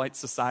accepted in polite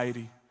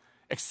society,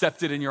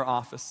 accepted in your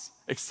office,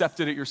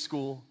 accepted at your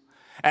school.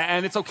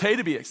 And it's okay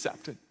to be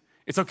accepted.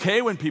 It's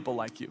okay when people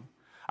like you.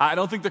 I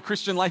don't think the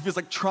Christian life is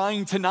like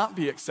trying to not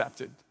be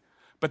accepted.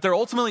 But there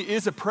ultimately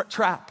is a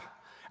trap.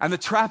 And the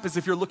trap is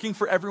if you're looking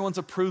for everyone's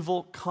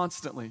approval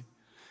constantly.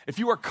 If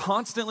you are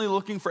constantly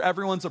looking for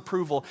everyone's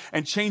approval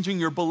and changing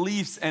your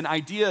beliefs and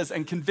ideas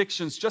and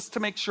convictions just to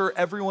make sure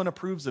everyone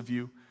approves of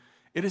you,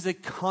 it is a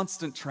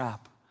constant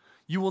trap.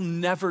 You will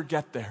never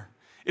get there.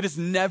 It is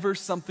never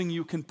something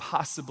you can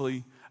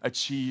possibly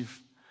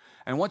achieve.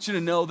 And I want you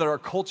to know that our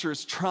culture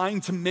is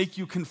trying to make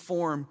you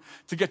conform,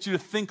 to get you to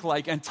think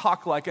like and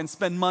talk like and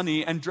spend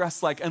money and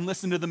dress like and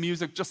listen to the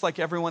music just like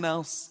everyone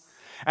else.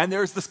 And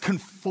there's this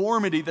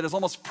conformity that is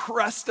almost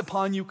pressed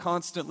upon you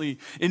constantly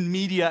in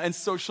media and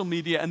social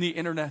media and the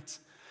internet.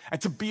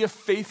 And to be a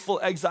faithful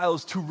exile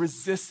is to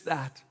resist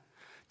that.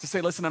 To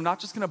say, listen, I'm not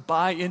just gonna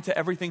buy into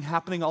everything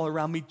happening all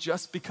around me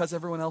just because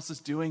everyone else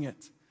is doing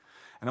it.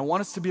 And I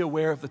want us to be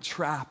aware of the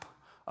trap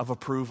of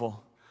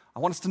approval. I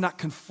want us to not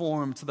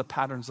conform to the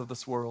patterns of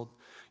this world.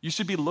 You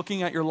should be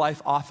looking at your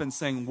life often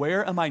saying,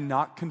 where am I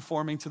not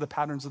conforming to the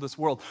patterns of this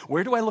world?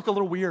 Where do I look a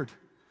little weird?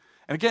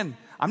 And again,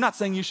 I'm not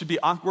saying you should be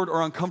awkward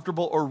or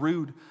uncomfortable or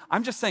rude.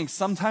 I'm just saying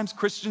sometimes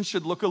Christians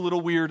should look a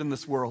little weird in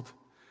this world.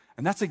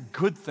 And that's a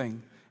good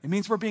thing. It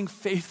means we're being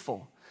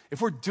faithful.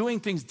 If we're doing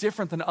things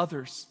different than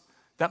others,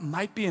 that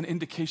might be an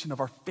indication of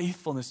our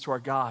faithfulness to our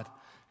God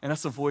and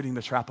us avoiding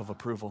the trap of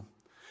approval.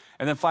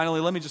 And then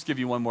finally, let me just give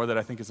you one more that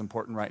I think is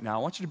important right now.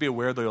 I want you to be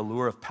aware of the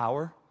allure of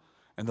power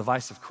and the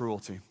vice of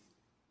cruelty.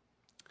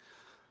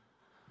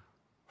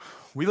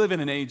 We live in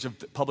an age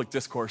of public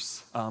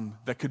discourse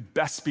that could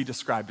best be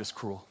described as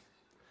cruel.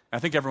 And I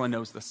think everyone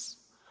knows this.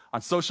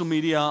 On social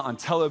media, on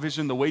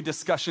television, the way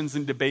discussions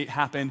and debate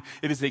happen,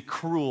 it is a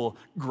cruel,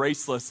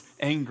 graceless,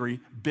 angry,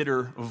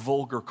 bitter,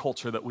 vulgar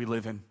culture that we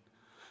live in.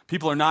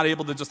 People are not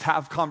able to just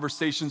have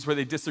conversations where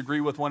they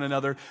disagree with one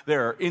another.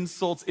 There are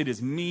insults, it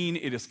is mean,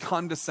 it is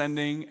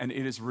condescending, and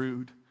it is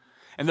rude.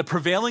 And the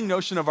prevailing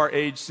notion of our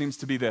age seems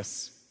to be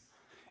this: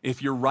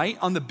 if you're right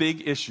on the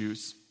big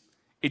issues,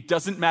 it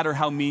doesn't matter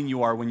how mean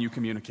you are when you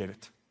communicate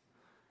it.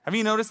 Have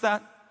you noticed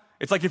that?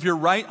 It's like if you're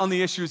right on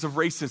the issues of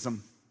racism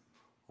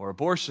or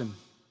abortion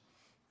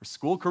or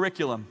school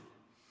curriculum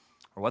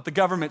or what the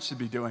government should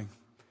be doing,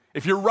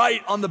 if you're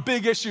right on the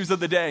big issues of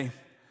the day,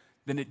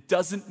 then it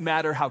doesn't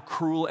matter how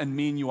cruel and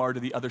mean you are to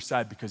the other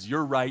side because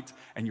you're right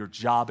and your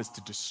job is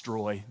to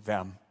destroy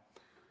them.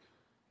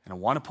 And I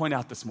want to point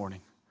out this morning,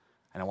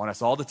 and I want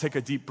us all to take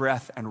a deep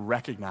breath and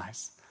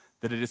recognize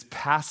that it is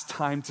past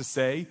time to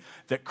say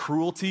that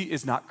cruelty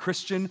is not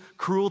Christian,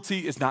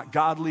 cruelty is not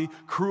godly,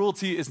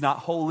 cruelty is not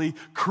holy,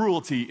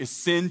 cruelty is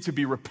sin to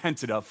be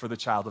repented of for the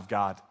child of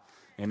God.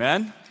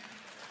 Amen?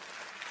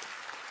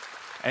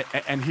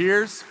 And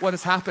here's what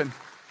has happened.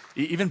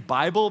 Even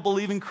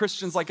Bible-believing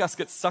Christians like us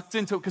get sucked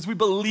into it because we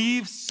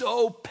believe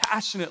so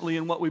passionately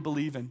in what we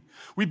believe in.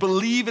 We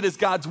believe it is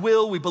God's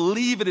will, we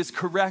believe it is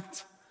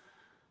correct.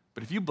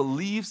 But if you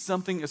believe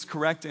something is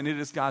correct and it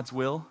is God's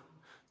will,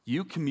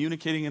 you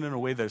communicating it in a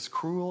way that is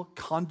cruel,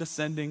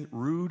 condescending,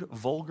 rude,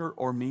 vulgar,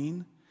 or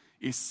mean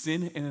is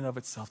sin in and of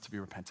itself to be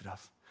repented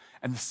of.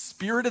 And the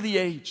spirit of the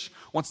age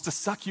wants to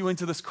suck you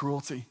into this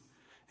cruelty.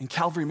 And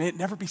Calvary, may it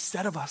never be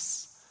said of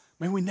us.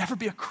 May we never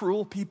be a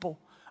cruel people,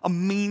 a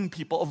mean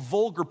people, a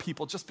vulgar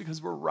people just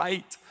because we're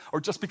right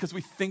or just because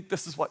we think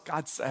this is what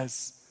God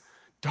says.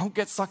 Don't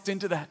get sucked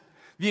into that.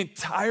 The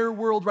entire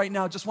world right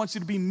now just wants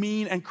you to be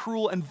mean and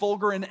cruel and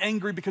vulgar and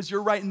angry because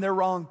you're right and they're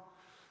wrong.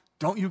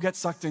 Don't you get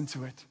sucked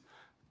into it.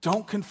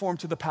 Don't conform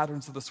to the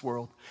patterns of this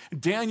world.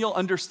 Daniel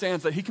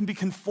understands that he can be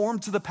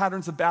conformed to the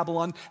patterns of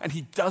Babylon, and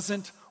he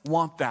doesn't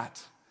want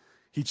that.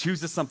 He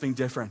chooses something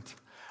different.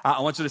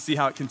 I want you to see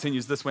how it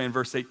continues this way in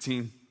verse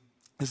 18.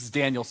 This is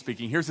Daniel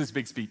speaking. Here's his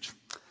big speech.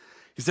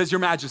 He says, Your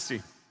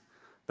Majesty,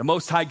 the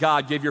Most High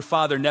God gave your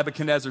father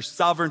Nebuchadnezzar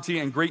sovereignty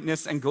and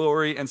greatness and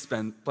glory and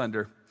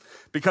splendor.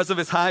 Because of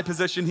his high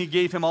position, he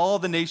gave him all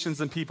the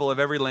nations and people of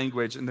every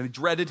language, and they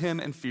dreaded him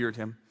and feared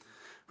him.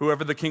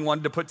 Whoever the king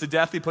wanted to put to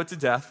death, he put to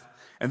death,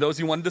 and those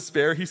he wanted to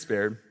spare, he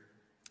spared.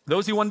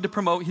 Those he wanted to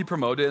promote, he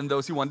promoted, and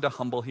those he wanted to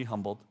humble, he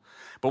humbled.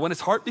 But when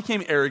his heart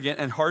became arrogant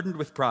and hardened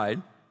with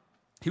pride,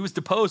 he was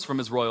deposed from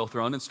his royal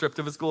throne and stripped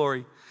of his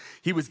glory.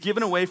 He was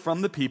given away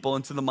from the people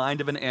into the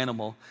mind of an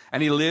animal,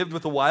 and he lived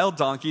with the wild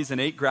donkeys and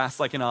ate grass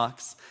like an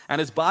ox. And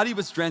his body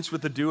was drenched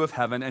with the dew of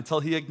heaven until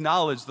he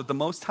acknowledged that the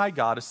Most High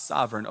God is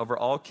sovereign over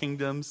all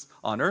kingdoms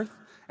on earth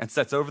and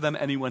sets over them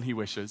anyone he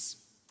wishes.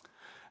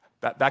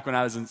 Back when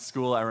I was in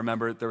school, I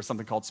remember there was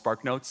something called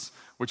Spark Notes,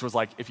 which was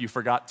like if you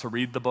forgot to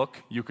read the book,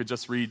 you could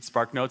just read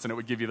Spark Notes and it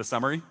would give you the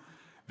summary.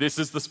 This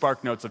is the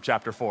Spark Notes of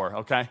chapter 4,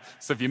 okay?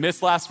 So if you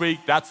missed last week,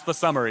 that's the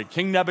summary.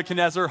 King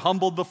Nebuchadnezzar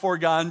humbled before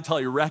God until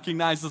he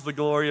recognizes the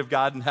glory of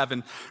God in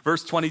heaven.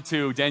 Verse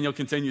 22, Daniel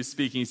continues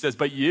speaking. He says,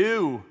 But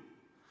you,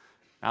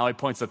 now he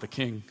points at the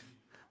king,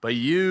 but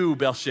you,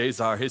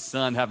 Belshazzar, his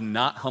son, have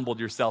not humbled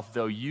yourself,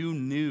 though you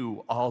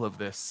knew all of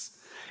this.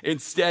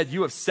 Instead,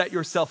 you have set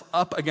yourself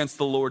up against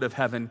the Lord of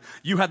heaven.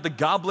 You had the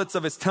goblets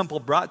of his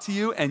temple brought to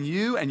you and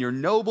your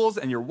nobles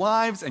and your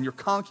wives and your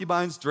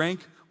concubines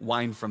drank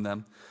wine from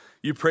them.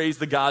 You praise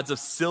the gods of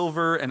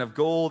silver and of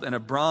gold and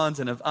of bronze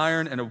and of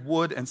iron and of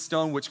wood and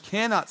stone, which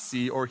cannot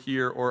see or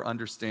hear or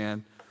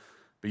understand.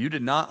 But you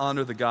did not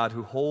honor the God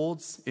who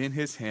holds in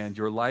his hand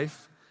your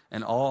life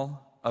and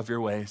all of your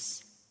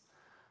ways.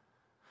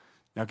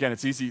 Now, again,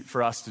 it's easy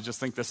for us to just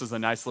think this is a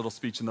nice little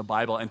speech in the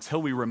Bible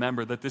until we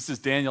remember that this is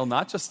Daniel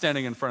not just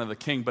standing in front of the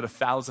king, but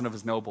 1,000 of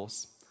his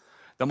nobles,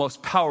 the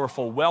most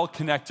powerful,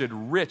 well-connected,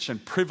 rich,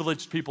 and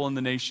privileged people in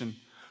the nation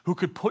who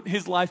could put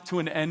his life to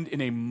an end in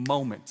a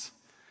moment.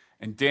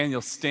 And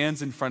Daniel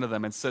stands in front of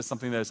them and says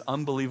something that is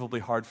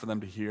unbelievably hard for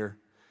them to hear.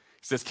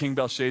 He says, King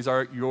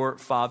Belshazzar, your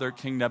father,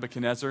 King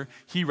Nebuchadnezzar,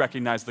 he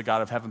recognized the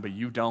God of heaven, but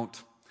you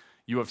don't.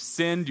 You have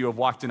sinned, you have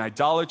walked in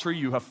idolatry,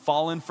 you have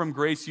fallen from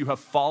grace, you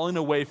have fallen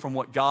away from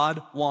what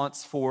God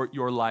wants for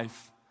your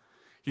life.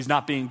 He's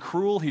not being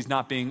cruel, he's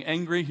not being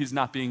angry, he's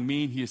not being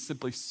mean, he is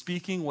simply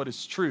speaking what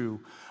is true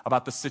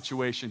about the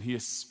situation. He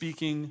is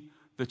speaking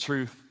the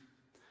truth.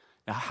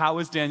 Now, how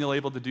is Daniel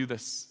able to do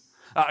this?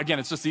 Again,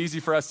 it's just easy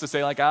for us to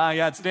say like,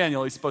 yeah, it's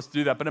Daniel, he's supposed to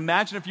do that. But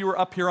imagine if you were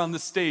up here on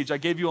this stage, I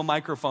gave you a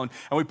microphone,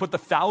 and we put the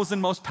 1,000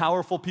 most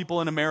powerful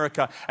people in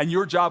America, and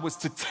your job was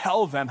to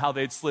tell them how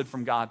they'd slid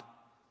from God.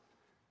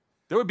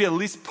 There would be at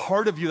least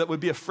part of you that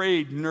would be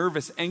afraid,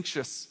 nervous,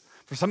 anxious.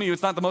 For some of you,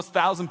 it's not the most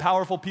 1,000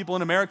 powerful people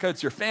in America,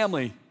 it's your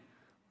family,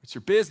 it's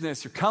your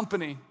business, your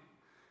company.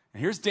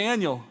 And here's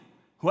Daniel,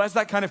 who has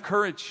that kind of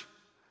courage.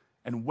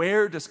 And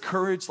where does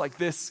courage like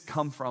this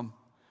come from?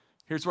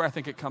 Here's where I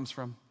think it comes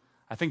from.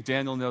 I think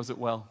Daniel knows it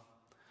well.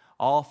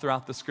 All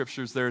throughout the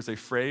scriptures, there is a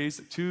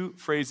phrase, two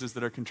phrases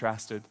that are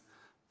contrasted: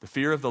 the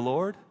fear of the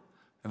Lord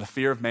and the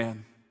fear of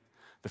man.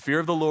 The fear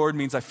of the Lord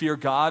means I fear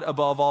God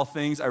above all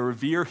things. I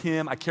revere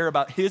him. I care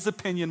about his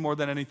opinion more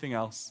than anything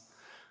else.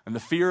 And the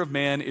fear of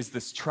man is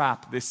this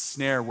trap, this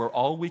snare, where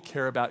all we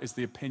care about is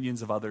the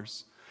opinions of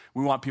others.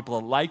 We want people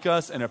to like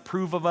us and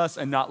approve of us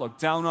and not look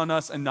down on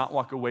us and not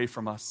walk away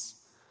from us.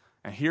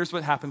 And here's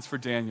what happens for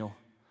Daniel.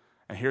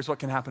 And here's what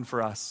can happen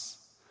for us.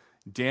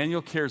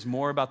 Daniel cares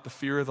more about the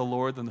fear of the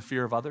Lord than the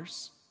fear of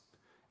others.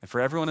 And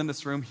for everyone in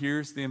this room,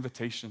 here's the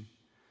invitation.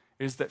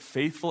 It is that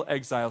faithful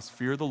exiles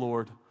fear the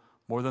Lord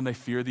more than they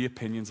fear the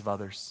opinions of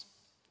others.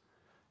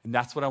 And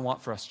that's what I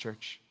want for us,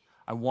 church.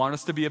 I want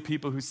us to be a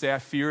people who say, I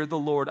fear the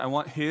Lord. I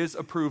want his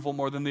approval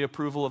more than the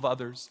approval of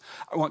others.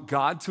 I want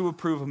God to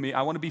approve of me.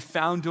 I want to be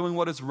found doing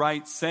what is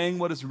right, saying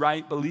what is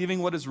right,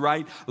 believing what is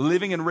right,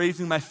 living and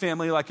raising my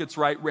family like it's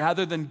right,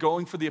 rather than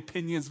going for the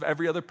opinions of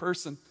every other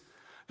person.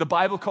 The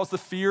Bible calls the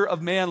fear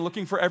of man,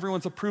 looking for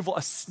everyone's approval,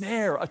 a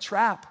snare, a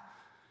trap.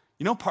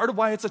 You know part of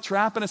why it's a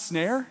trap and a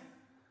snare?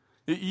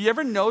 You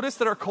ever notice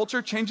that our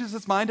culture changes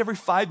its mind every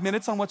 5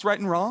 minutes on what's right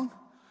and wrong?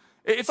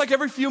 It's like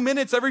every few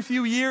minutes, every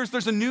few years,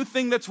 there's a new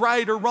thing that's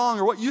right or wrong,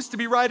 or what used to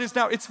be right is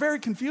now. It's very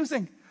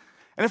confusing.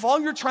 And if all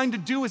you're trying to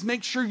do is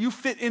make sure you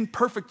fit in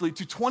perfectly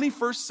to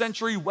 21st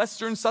century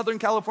Western Southern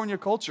California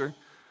culture,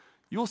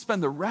 you will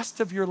spend the rest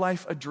of your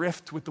life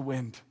adrift with the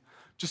wind,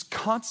 just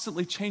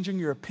constantly changing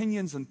your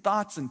opinions and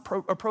thoughts and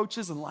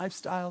approaches and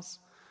lifestyles.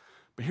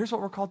 But here's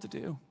what we're called to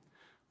do.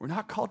 We're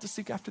not called to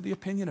seek after the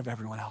opinion of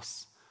everyone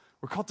else.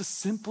 We're called to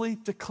simply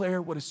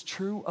declare what is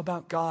true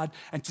about God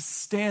and to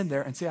stand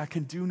there and say, I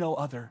can do no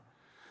other.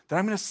 That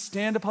I'm going to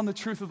stand upon the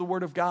truth of the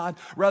Word of God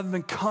rather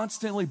than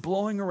constantly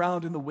blowing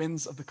around in the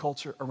winds of the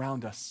culture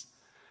around us.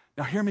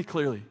 Now, hear me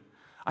clearly.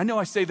 I know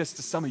I say this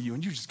to some of you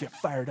and you just get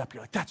fired up.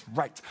 You're like, that's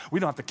right. We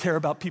don't have to care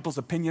about people's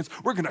opinions.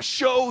 We're going to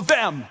show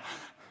them.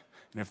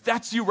 And if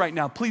that's you right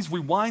now, please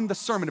rewind the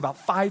sermon about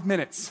 5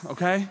 minutes,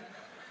 okay?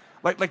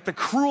 Like the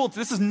cruelty.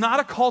 This is not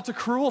a call to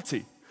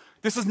cruelty.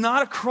 This is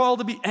not a call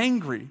to be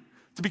angry.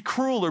 to be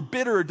cruel or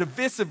bitter or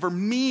divisive or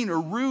mean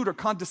or rude or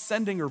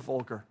condescending or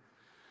vulgar.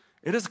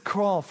 It is a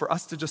call for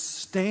us to just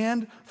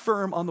stand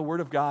firm on the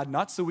word of God,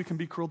 not so we can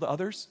be cruel to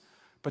others,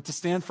 but to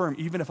stand firm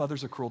even if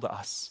others are cruel to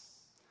us.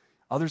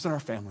 Others in our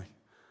family,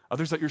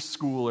 others at your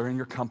school or in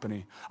your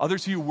company,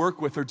 others who you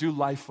work with or do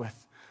life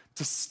with,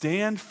 to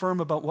stand firm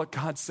about what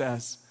God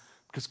says,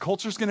 because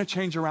culture is going to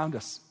change around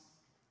us.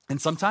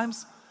 And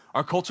sometimes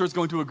our culture is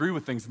going to agree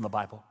with things in the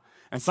Bible,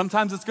 and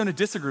sometimes it's going to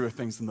disagree with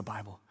things in the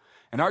Bible.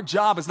 And our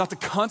job is not to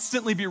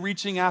constantly be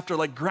reaching after,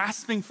 like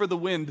grasping for the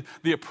wind,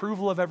 the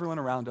approval of everyone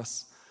around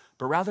us,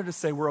 but rather to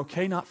say we're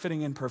okay not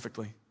fitting in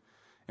perfectly.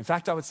 In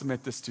fact, I would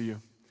submit this to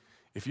you.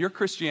 If your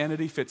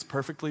Christianity fits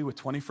perfectly with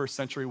 21st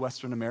century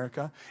Western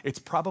America, it's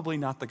probably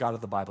not the God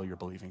of the Bible you're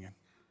believing in.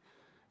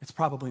 It's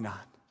probably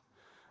not.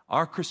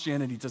 Our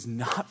Christianity does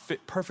not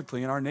fit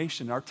perfectly in our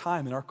nation, our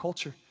time, and our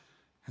culture.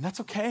 And that's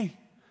okay.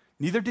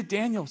 Neither did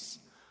Daniel's.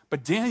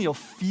 But Daniel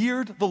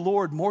feared the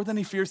Lord more than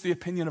he fears the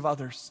opinion of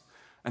others.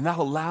 And that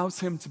allows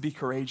him to be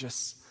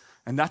courageous.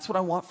 And that's what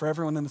I want for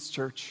everyone in this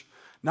church.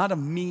 Not a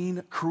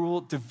mean, cruel,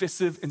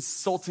 divisive,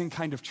 insulting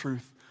kind of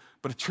truth,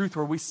 but a truth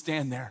where we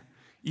stand there,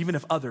 even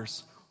if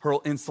others hurl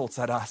insults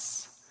at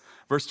us.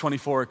 Verse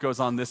 24, it goes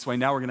on this way.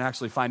 Now we're going to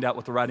actually find out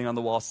what the writing on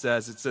the wall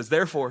says. It says,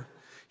 therefore,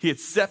 he had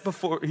set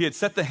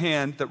the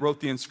hand that wrote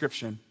the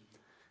inscription.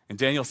 And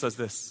Daniel says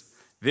this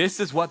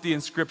is the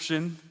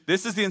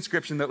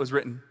inscription that was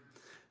written.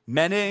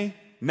 Mene,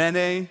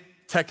 Mene,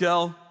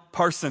 Tekel,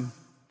 Parsin.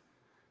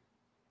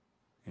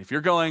 If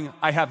you're going,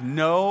 I have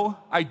no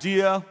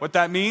idea what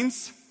that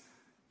means,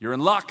 you're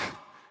in luck,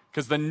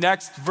 because the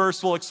next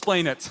verse will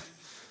explain it.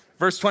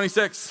 Verse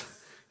 26,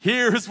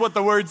 here's what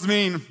the words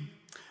mean.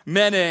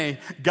 Mene,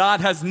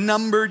 God has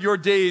numbered your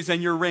days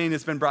and your reign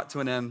has been brought to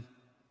an end.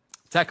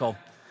 Tekel,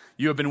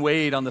 you have been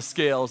weighed on the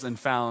scales and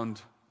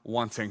found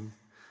wanting.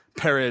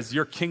 Perez,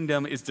 your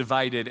kingdom is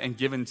divided and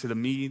given to the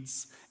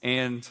Medes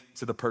and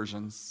to the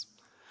Persians.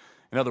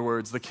 In other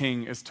words, the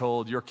king is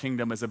told, your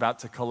kingdom is about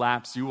to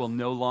collapse. You will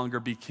no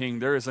longer be king.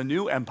 There is a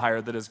new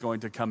empire that is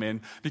going to come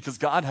in because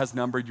God has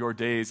numbered your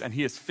days and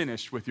he is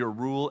finished with your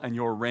rule and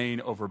your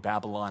reign over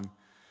Babylon.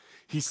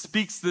 He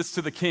speaks this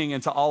to the king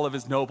and to all of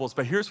his nobles,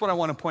 but here's what I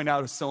want to point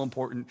out is so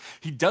important.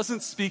 He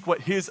doesn't speak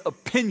what his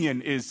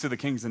opinion is to the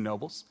kings and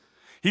nobles.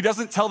 He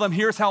doesn't tell them,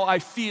 here's how I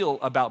feel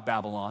about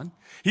Babylon.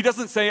 He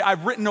doesn't say,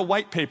 I've written a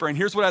white paper and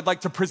here's what I'd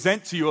like to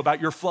present to you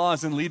about your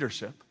flaws in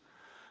leadership.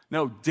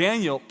 No,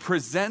 Daniel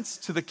presents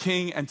to the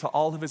king and to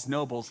all of his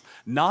nobles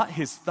not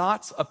his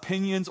thoughts,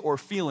 opinions, or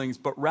feelings,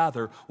 but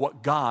rather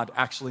what God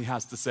actually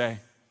has to say.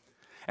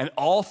 And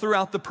all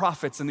throughout the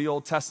prophets in the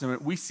Old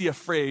Testament, we see a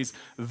phrase,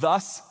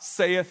 thus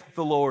saith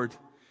the Lord.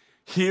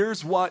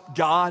 Here's what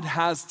God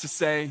has to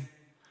say.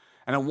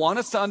 And I want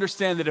us to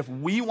understand that if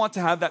we want to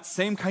have that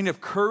same kind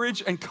of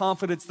courage and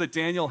confidence that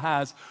Daniel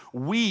has,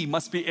 we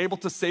must be able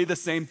to say the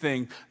same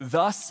thing.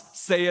 Thus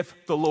saith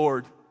the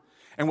Lord.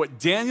 And what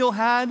Daniel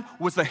had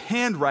was the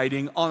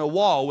handwriting on a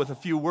wall with a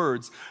few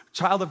words.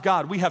 Child of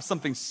God, we have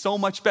something so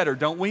much better,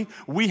 don't we?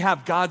 We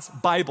have God's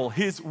Bible,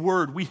 his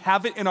word. We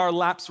have it in our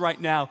laps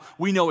right now.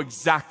 We know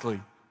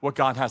exactly what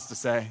God has to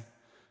say.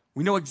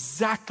 We know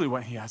exactly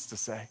what he has to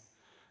say.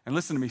 And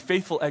listen to me,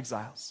 faithful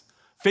exiles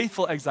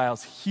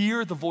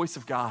hear the voice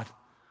of God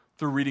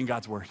through reading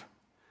God's word.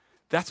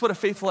 That's what a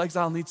faithful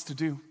exile needs to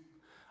do.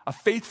 A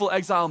faithful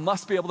exile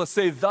must be able to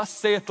say, thus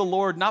saith the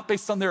Lord, not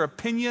based on their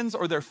opinions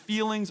or their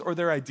feelings or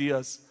their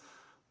ideas,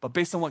 but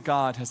based on what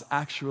God has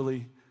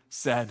actually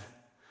said.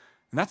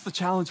 And that's the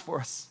challenge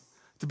for us,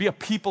 to be a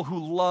people who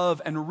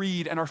love and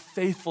read and are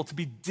faithful, to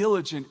be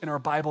diligent in our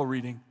Bible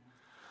reading.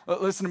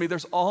 Listen to me,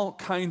 there's all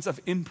kinds of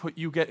input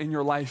you get in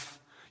your life.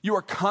 You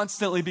are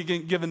constantly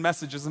being given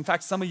messages. In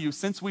fact, some of you,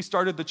 since we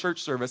started the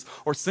church service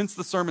or since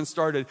the sermon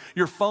started,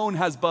 your phone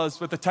has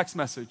buzzed with a text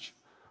message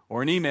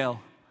or an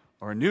email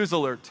or a news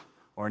alert,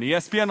 or an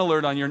ESPN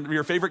alert on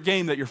your favorite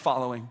game that you're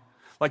following.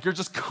 Like you're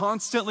just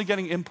constantly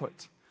getting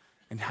input.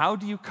 And how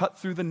do you cut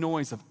through the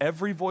noise of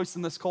every voice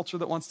in this culture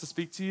that wants to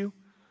speak to you?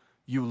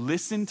 You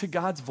listen to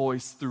God's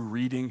voice through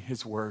reading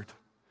his word.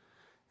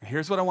 And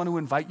here's what I want to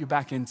invite you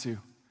back into,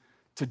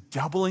 to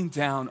doubling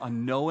down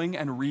on knowing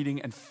and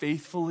reading and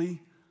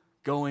faithfully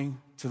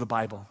going to the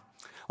Bible.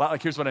 Well,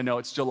 like here's what I know.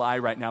 It's July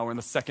right now. We're in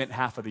the second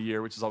half of the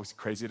year, which is always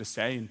crazy to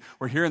say. And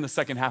we're here in the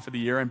second half of the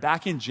year. And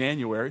back in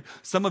January,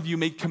 some of you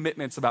made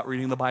commitments about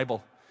reading the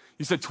Bible.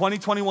 You said,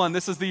 2021,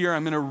 this is the year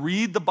I'm going to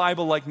read the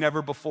Bible like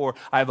never before.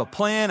 I have a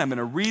plan. I'm going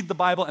to read the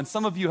Bible. And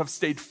some of you have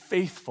stayed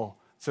faithful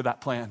to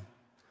that plan.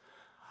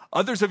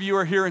 Others of you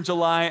are here in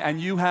July and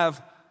you have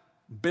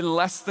been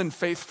less than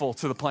faithful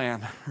to the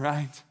plan,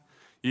 right?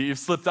 You've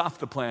slipped off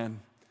the plan.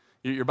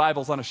 Your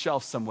Bible's on a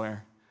shelf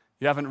somewhere.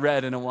 You haven't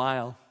read in a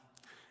while.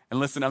 And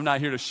listen, I'm not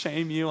here to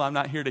shame you. I'm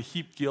not here to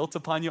heap guilt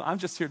upon you. I'm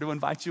just here to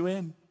invite you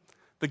in.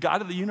 The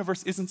God of the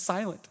universe isn't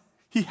silent.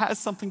 He has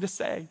something to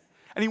say,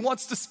 and he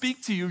wants to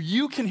speak to you.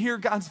 You can hear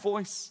God's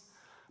voice,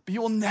 but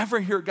you will never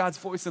hear God's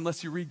voice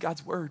unless you read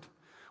God's word.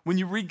 When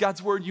you read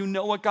God's word, you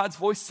know what God's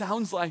voice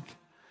sounds like.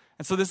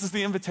 And so this is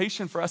the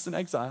invitation for us in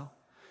exile.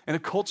 In a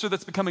culture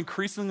that's become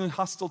increasingly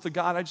hostile to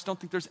God, I just don't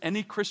think there's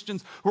any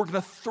Christians who are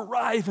going to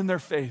thrive in their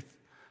faith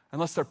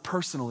unless they're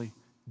personally,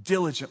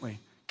 diligently,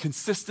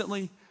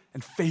 consistently,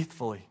 and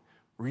faithfully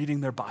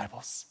reading their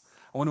Bibles.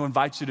 I want to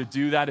invite you to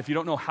do that. If you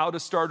don't know how to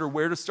start or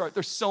where to start,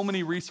 there's so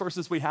many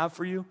resources we have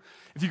for you.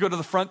 If you go to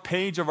the front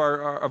page of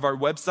our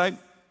website,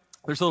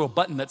 there's a little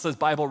button that says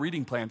Bible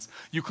reading plans.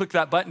 You click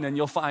that button and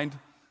you'll find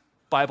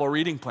Bible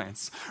reading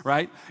plans,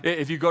 right?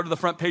 If you go to the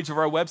front page of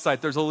our website,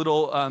 there's a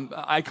little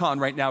icon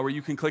right now where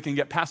you can click and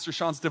get Pastor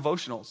Sean's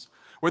devotionals,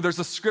 where there's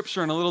a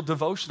scripture and a little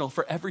devotional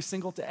for every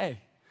single day.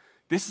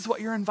 This is what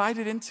you're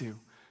invited into,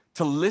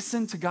 to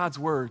listen to God's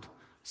word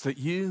so that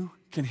you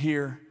can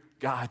hear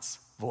God's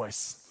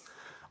voice.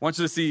 I want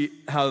you to see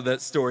how that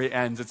story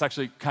ends. It's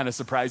actually kind of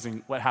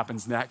surprising what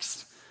happens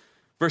next.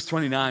 Verse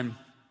 29,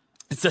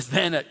 it says,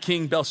 then at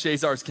King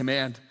Belshazzar's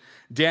command,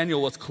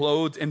 Daniel was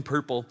clothed in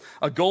purple.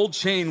 A gold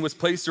chain was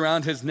placed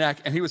around his neck,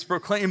 and he was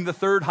proclaimed the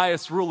third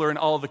highest ruler in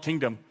all of the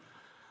kingdom.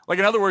 Like,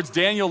 in other words,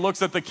 Daniel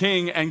looks at the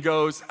king and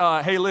goes,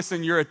 hey,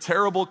 listen, you're a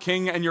terrible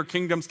king and your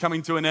kingdom's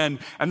coming to an end.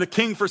 And the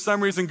king, for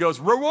some reason, goes,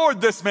 reward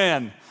this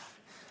man.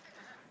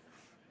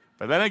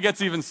 But then it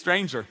gets even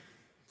stranger.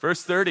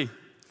 Verse 30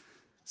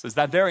 says,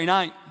 that very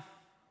night,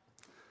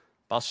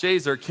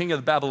 Belshazzar, king of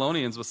the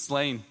Babylonians, was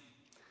slain,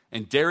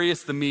 and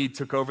Darius the Mede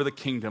took over the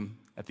kingdom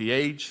at the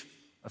age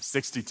of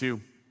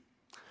 62.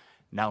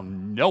 Now,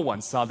 no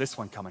one saw this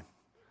one coming.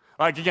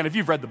 Like, again, if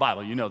you've read the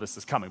Bible, you know this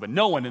is coming, but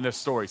no one in this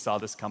story saw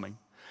this coming.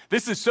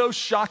 This is so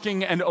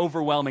shocking and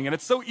overwhelming, and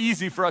it's so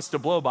easy for us to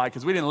blow by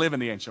because we didn't live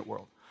in the ancient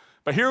world.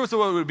 But here's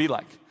what it would be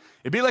like.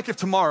 It'd be like if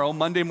tomorrow,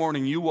 Monday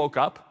morning, you woke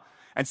up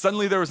and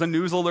suddenly there was a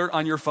news alert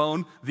on your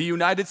phone, the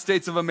United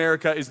States of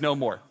America is no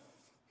more.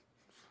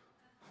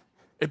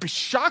 It'd be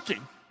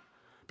shocking.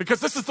 Because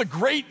this is the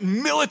great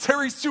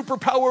military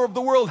superpower of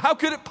the world. How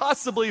could it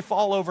possibly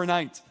fall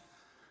overnight?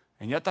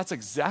 And yet that's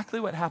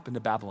exactly what happened to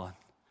Babylon.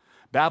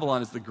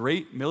 Babylon is the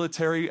great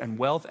military and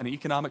wealth and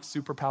economic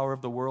superpower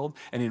of the world.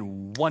 And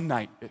in one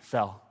night it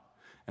fell.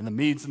 And the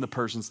Medes and the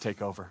Persians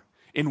take over.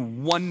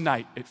 In one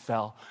night it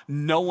fell.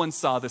 No one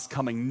saw this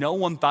coming. No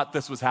one thought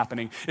this was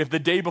happening. If the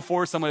day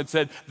before someone had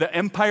said, the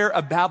empire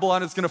of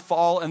Babylon is going to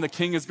fall and the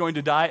king is going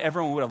to die,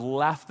 everyone would have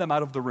laughed them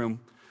out of the room.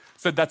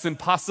 Said, that's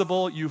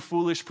impossible, you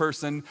foolish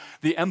person.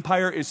 The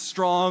empire is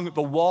strong.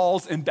 The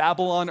walls in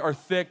Babylon are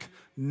thick.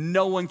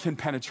 No one can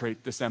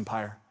penetrate this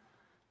empire.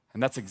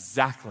 And that's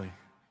exactly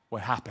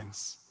what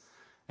happens.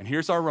 And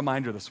here's our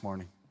reminder this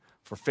morning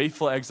for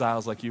faithful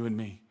exiles like you and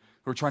me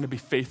who are trying to be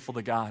faithful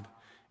to God.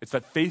 It's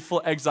that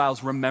faithful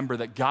exiles remember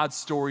that God's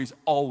stories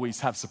always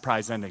have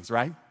surprise endings,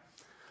 right?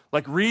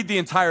 Like, read the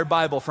entire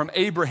Bible from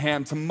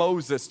Abraham to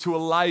Moses to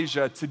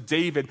Elijah to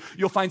David.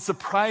 You'll find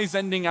surprise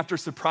ending after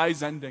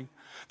surprise ending.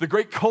 The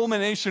great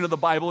culmination of the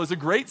Bible is a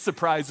great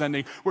surprise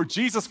ending where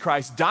Jesus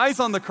Christ dies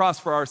on the cross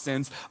for our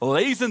sins,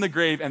 lays in the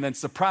grave, and then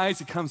surprise,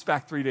 he comes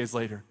back 3 days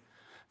later.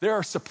 There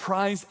are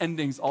surprise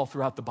endings all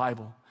throughout the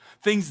Bible.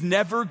 Things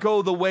never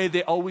go the way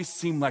they always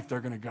seem like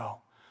they're going to go.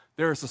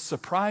 There is a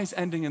surprise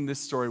ending in this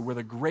story where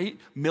the great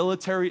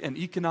military and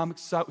economic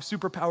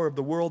superpower of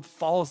the world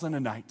falls in a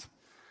night.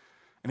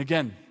 And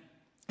again,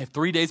 if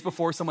 3 days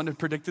before someone had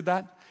predicted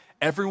that,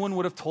 everyone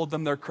would have told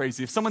them they're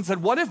crazy. If someone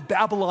said, what if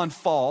Babylon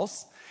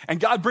falls and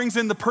God brings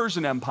in the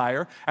Persian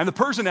Empire, and the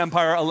Persian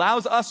Empire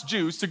allows us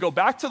Jews to go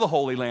back to the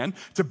Holy Land,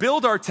 to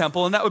build our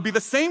temple, and that would be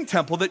the same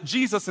temple that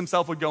Jesus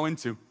himself would go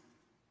into.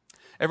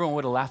 Everyone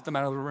would have laughed them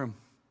out of the room.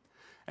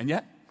 And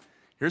yet,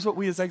 here's what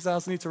we as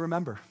exiles need to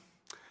remember.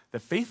 The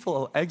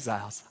faithful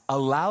exiles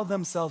allow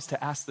themselves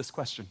to ask this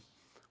question.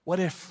 What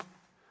if?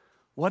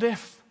 What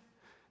if?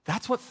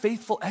 That's what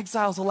faithful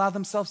exiles allow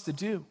themselves to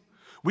do.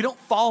 We don't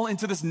fall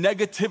into this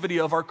negativity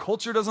of our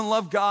culture doesn't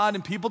love God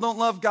and people don't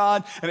love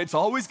God and it's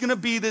always going to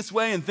be this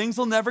way and things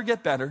will never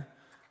get better.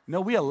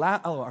 No, we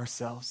allow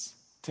ourselves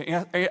to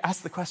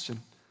ask the question,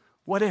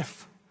 what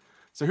if?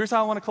 So here's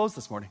how I want to close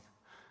this morning.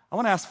 I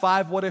want to ask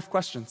 5 what if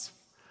questions.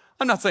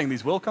 I'm not saying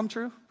these will come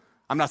true.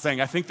 I'm not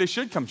saying I think they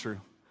should come true.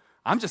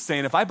 I'm just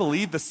saying if I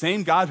believe the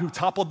same God who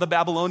toppled the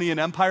Babylonian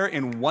Empire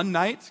in one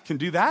night can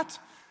do that,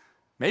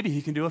 maybe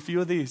he can do a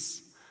few of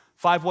these.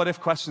 5 what if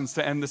questions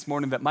to end this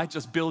morning that might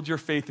just build your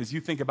faith as you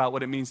think about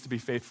what it means to be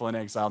faithful in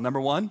exile. Number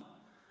one,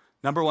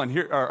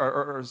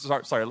 here,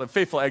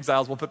 faithful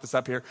exiles, we'll put this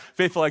up here.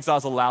 Faithful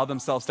exiles allow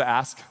themselves to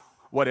ask,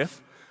 what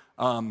if?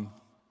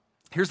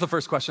 Here's the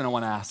first question I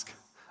want to ask.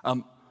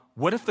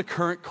 What if the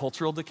current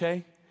cultural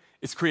decay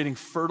is creating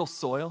fertile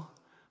soil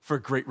for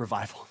a great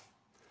revival?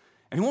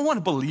 Anyone want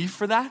to believe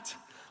for that?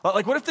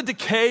 Like, what if the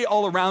decay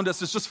all around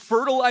us is just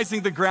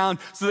fertilizing the ground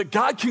so that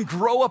God can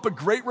grow up a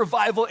great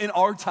revival in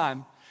our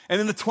time and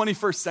in the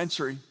 21st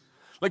century?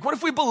 Like, what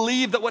if we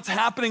believe that what's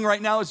happening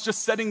right now is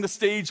just setting the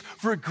stage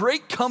for a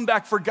great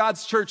comeback for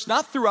God's church,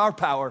 not through our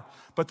power,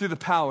 but through the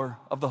power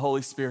of the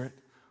Holy Spirit?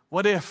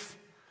 What if?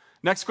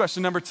 Next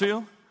question, number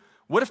 2.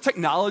 What if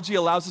technology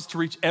allows us to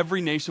reach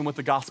every nation with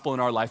the gospel in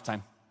our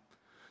lifetime?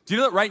 Do you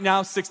know that right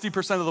now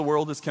 60% of the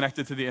world is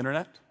connected to the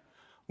internet?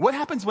 What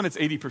happens when it's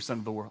 80%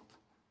 of the world,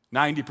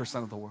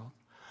 90% of the world?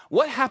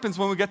 What happens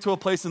when we get to a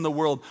place in the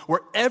world where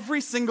every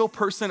single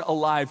person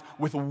alive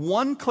with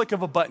one click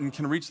of a button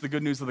can reach the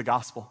good news of the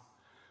gospel?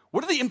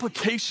 What are the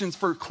implications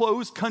for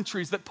closed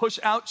countries that push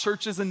out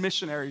churches and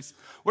missionaries?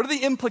 What are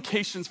the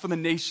implications for the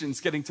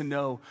nations getting to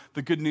know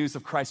the good news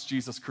of Christ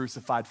Jesus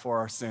crucified for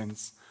our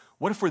sins?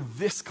 What if we're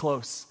this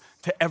close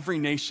to every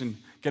nation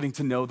getting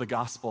to know the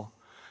gospel?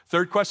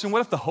 Third question,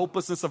 what if the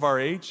hopelessness of our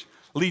age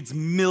leads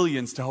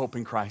millions to hope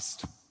in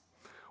Christ?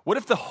 What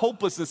if the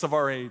hopelessness of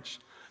our age,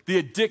 the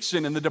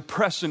addiction and the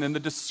depression and the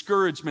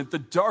discouragement, the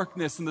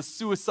darkness and the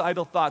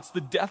suicidal thoughts,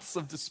 the deaths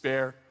of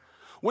despair,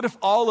 what if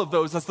all of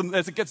those,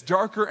 as it gets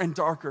darker and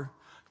darker,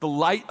 the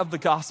light of the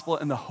gospel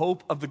and the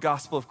hope of the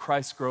gospel of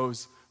Christ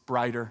grows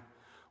brighter?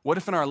 What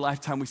if in our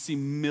lifetime we see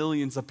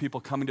millions of people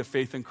coming to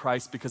faith in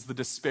Christ because the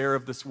despair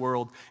of this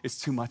world is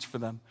too much for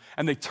them,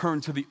 and they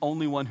turn to the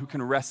only one who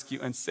can rescue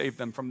and save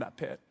them from that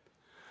pit?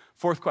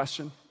 Fourth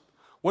question,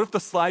 what if the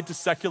slide to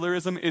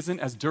secularism isn't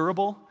as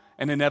durable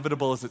and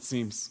inevitable as it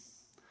seems?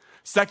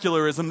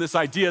 Secularism, this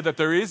idea that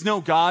there is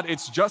no God,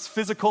 it's just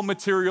physical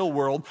material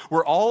world.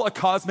 We're all a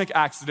cosmic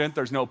accident.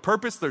 There's no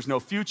purpose, there's no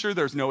future,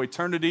 there's no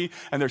eternity,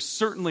 and there's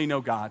certainly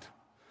no God.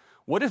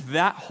 What if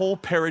that whole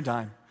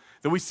paradigm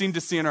that we seem to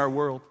see in our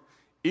world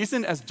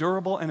isn't as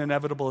durable and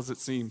inevitable as it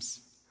seems?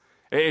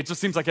 It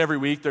just seems like every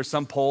week there's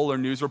some poll or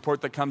news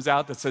report that comes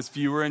out that says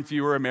fewer and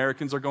fewer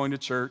Americans are going to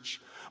church,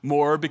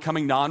 more are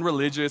becoming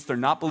non-religious, they're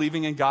not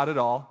believing in God at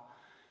all.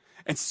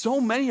 And so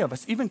many of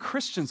us, even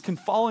Christians, can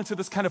fall into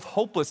this kind of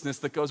hopelessness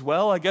that goes,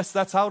 well, I guess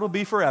that's how it'll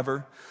be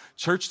forever.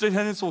 Church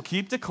attendance will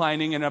keep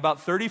declining, and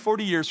about 30,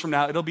 40 years from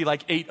now, it'll be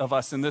like 8 of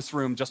us in this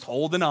room just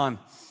holding on.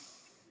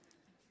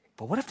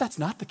 But what if that's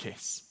not the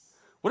case?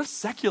 What if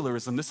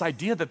secularism, this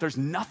idea that there's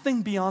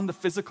nothing beyond the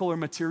physical or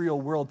material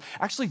world,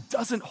 actually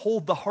doesn't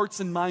hold the hearts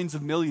and minds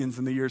of millions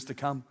in the years to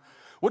come?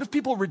 What if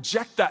people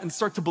reject that and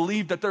start to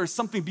believe that there is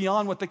something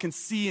beyond what they can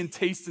see and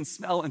taste and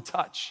smell and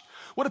touch?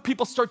 What if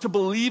people start to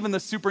believe in the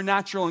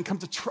supernatural and come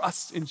to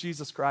trust in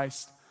Jesus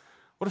Christ?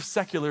 What if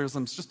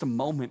secularism is just a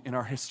moment in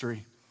our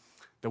history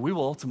that we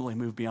will ultimately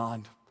move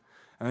beyond?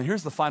 And then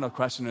here's the final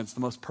question, and it's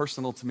the most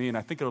personal to me, and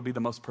I think it'll be the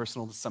most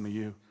personal to some of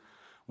you.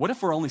 What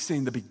if we're only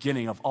seeing the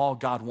beginning of all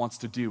God wants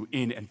to do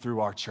in and through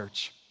our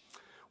church?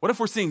 What if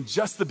we're seeing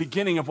just the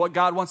beginning of what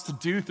God wants to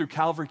do through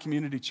Calvary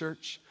Community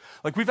Church?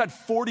 Like, we've had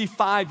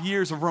 45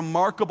 years of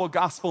remarkable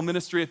gospel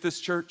ministry at this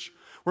church,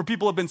 where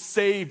people have been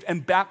saved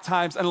and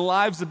baptized and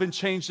lives have been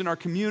changed in our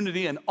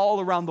community and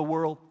all around the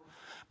world.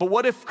 But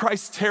what if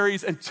Christ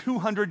tarries and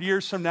 200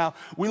 years from now,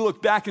 we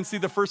look back and see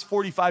the first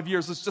 45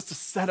 years as just a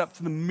setup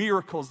to the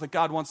miracles that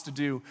God wants to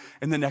do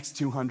in the next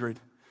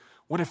 200?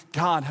 What if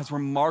God has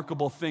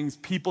remarkable things,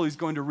 people he's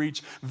going to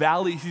reach,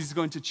 valleys he's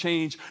going to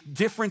change,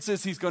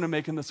 differences he's going to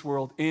make in this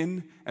world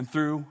in and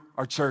through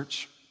our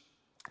church?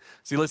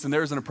 See, listen,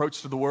 there's an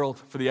approach to the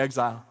world for the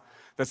exile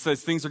that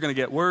says things are going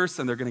to get worse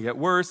and they're going to get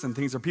worse, and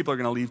people are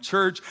going to leave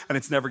church and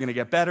it's never going to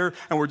get better,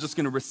 and we're just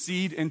going to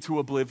recede into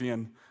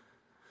oblivion.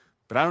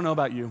 But I don't know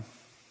about you,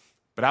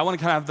 but I want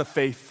to kind of have the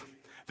faith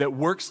that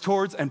works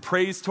towards and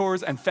prays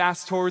towards and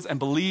fasts towards and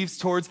believes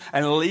towards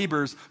and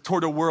labors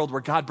toward a world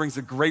where God brings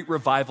a great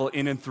revival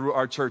in and through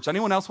our church.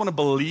 Anyone else want to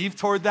believe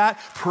toward that,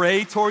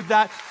 pray toward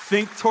that,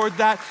 think toward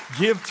that,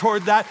 give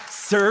toward that,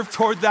 serve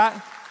toward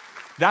that?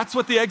 That's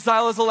what the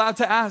exile is allowed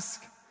to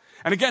ask.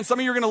 And again, some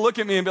of you are going to look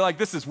at me and be like,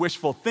 this is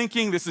wishful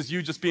thinking. This is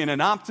you just being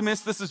an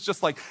optimist. This is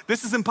just like,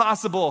 this is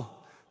impossible.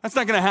 That's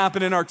not going to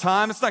happen in our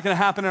time. It's not going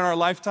to happen in our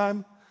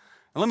lifetime.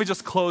 And let me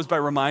just close by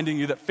reminding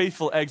you that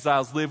faithful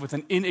exiles live with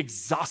an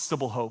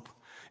inexhaustible hope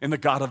in the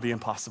God of the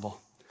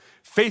impossible.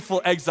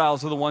 Faithful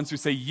exiles are the ones who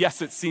say,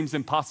 yes, it seems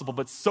impossible,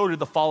 but so did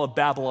the fall of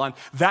Babylon.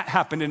 That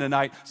happened in a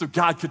night, so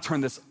God could turn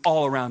this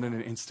all around in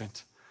an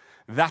instant.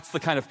 That's the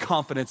kind of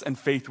confidence and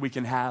faith we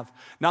can have,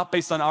 not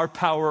based on our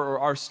power or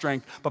our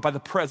strength, but by the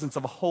presence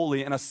of a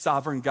holy and a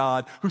sovereign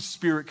God whose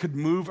spirit could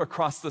move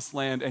across this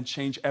land and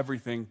change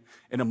everything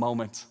in a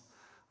moment.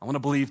 I want to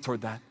believe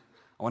toward that.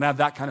 I want to have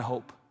that kind of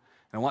hope.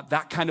 And I want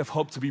that kind of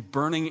hope to be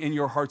burning in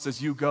your hearts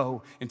as you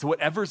go into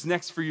whatever's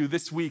next for you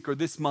this week or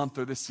this month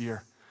or this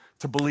year,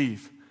 to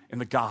believe in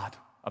the God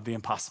of the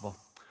impossible.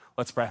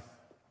 Let's pray.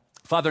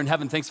 Father in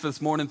heaven, thanks for this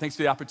morning. Thanks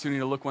for the opportunity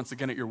to look once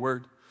again at your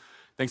word.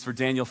 Thanks for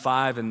Daniel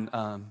 5 and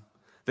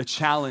the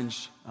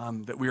challenge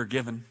that we are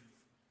given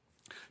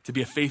to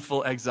be a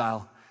faithful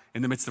exile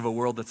in the midst of a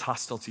world that's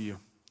hostile to you.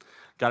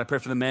 God, I pray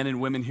for the men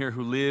and women here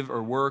who live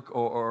or work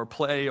or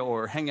play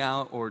or hang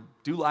out or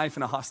do life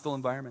in a hostile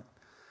environment,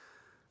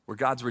 where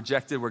God's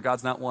rejected, where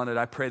God's not wanted.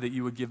 I pray that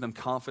you would give them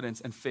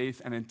confidence and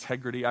faith and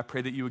integrity. I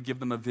pray that you would give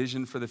them a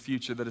vision for the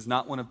future that is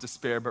not one of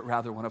despair, but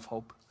rather one of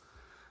hope.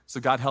 So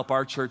God, help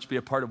our church be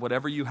a part of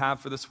whatever you have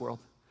for this world.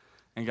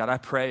 And God, I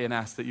pray and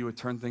ask that you would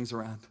turn things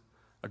around.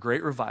 A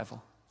great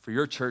revival for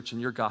your church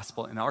and your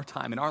gospel in our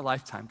time, in our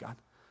lifetime, God.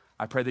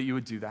 I pray that you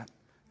would do that.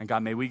 And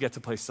God, may we get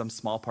to play some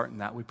small part in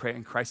that. We pray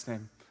in Christ's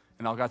name.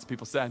 And all God's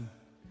people said,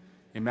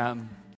 amen.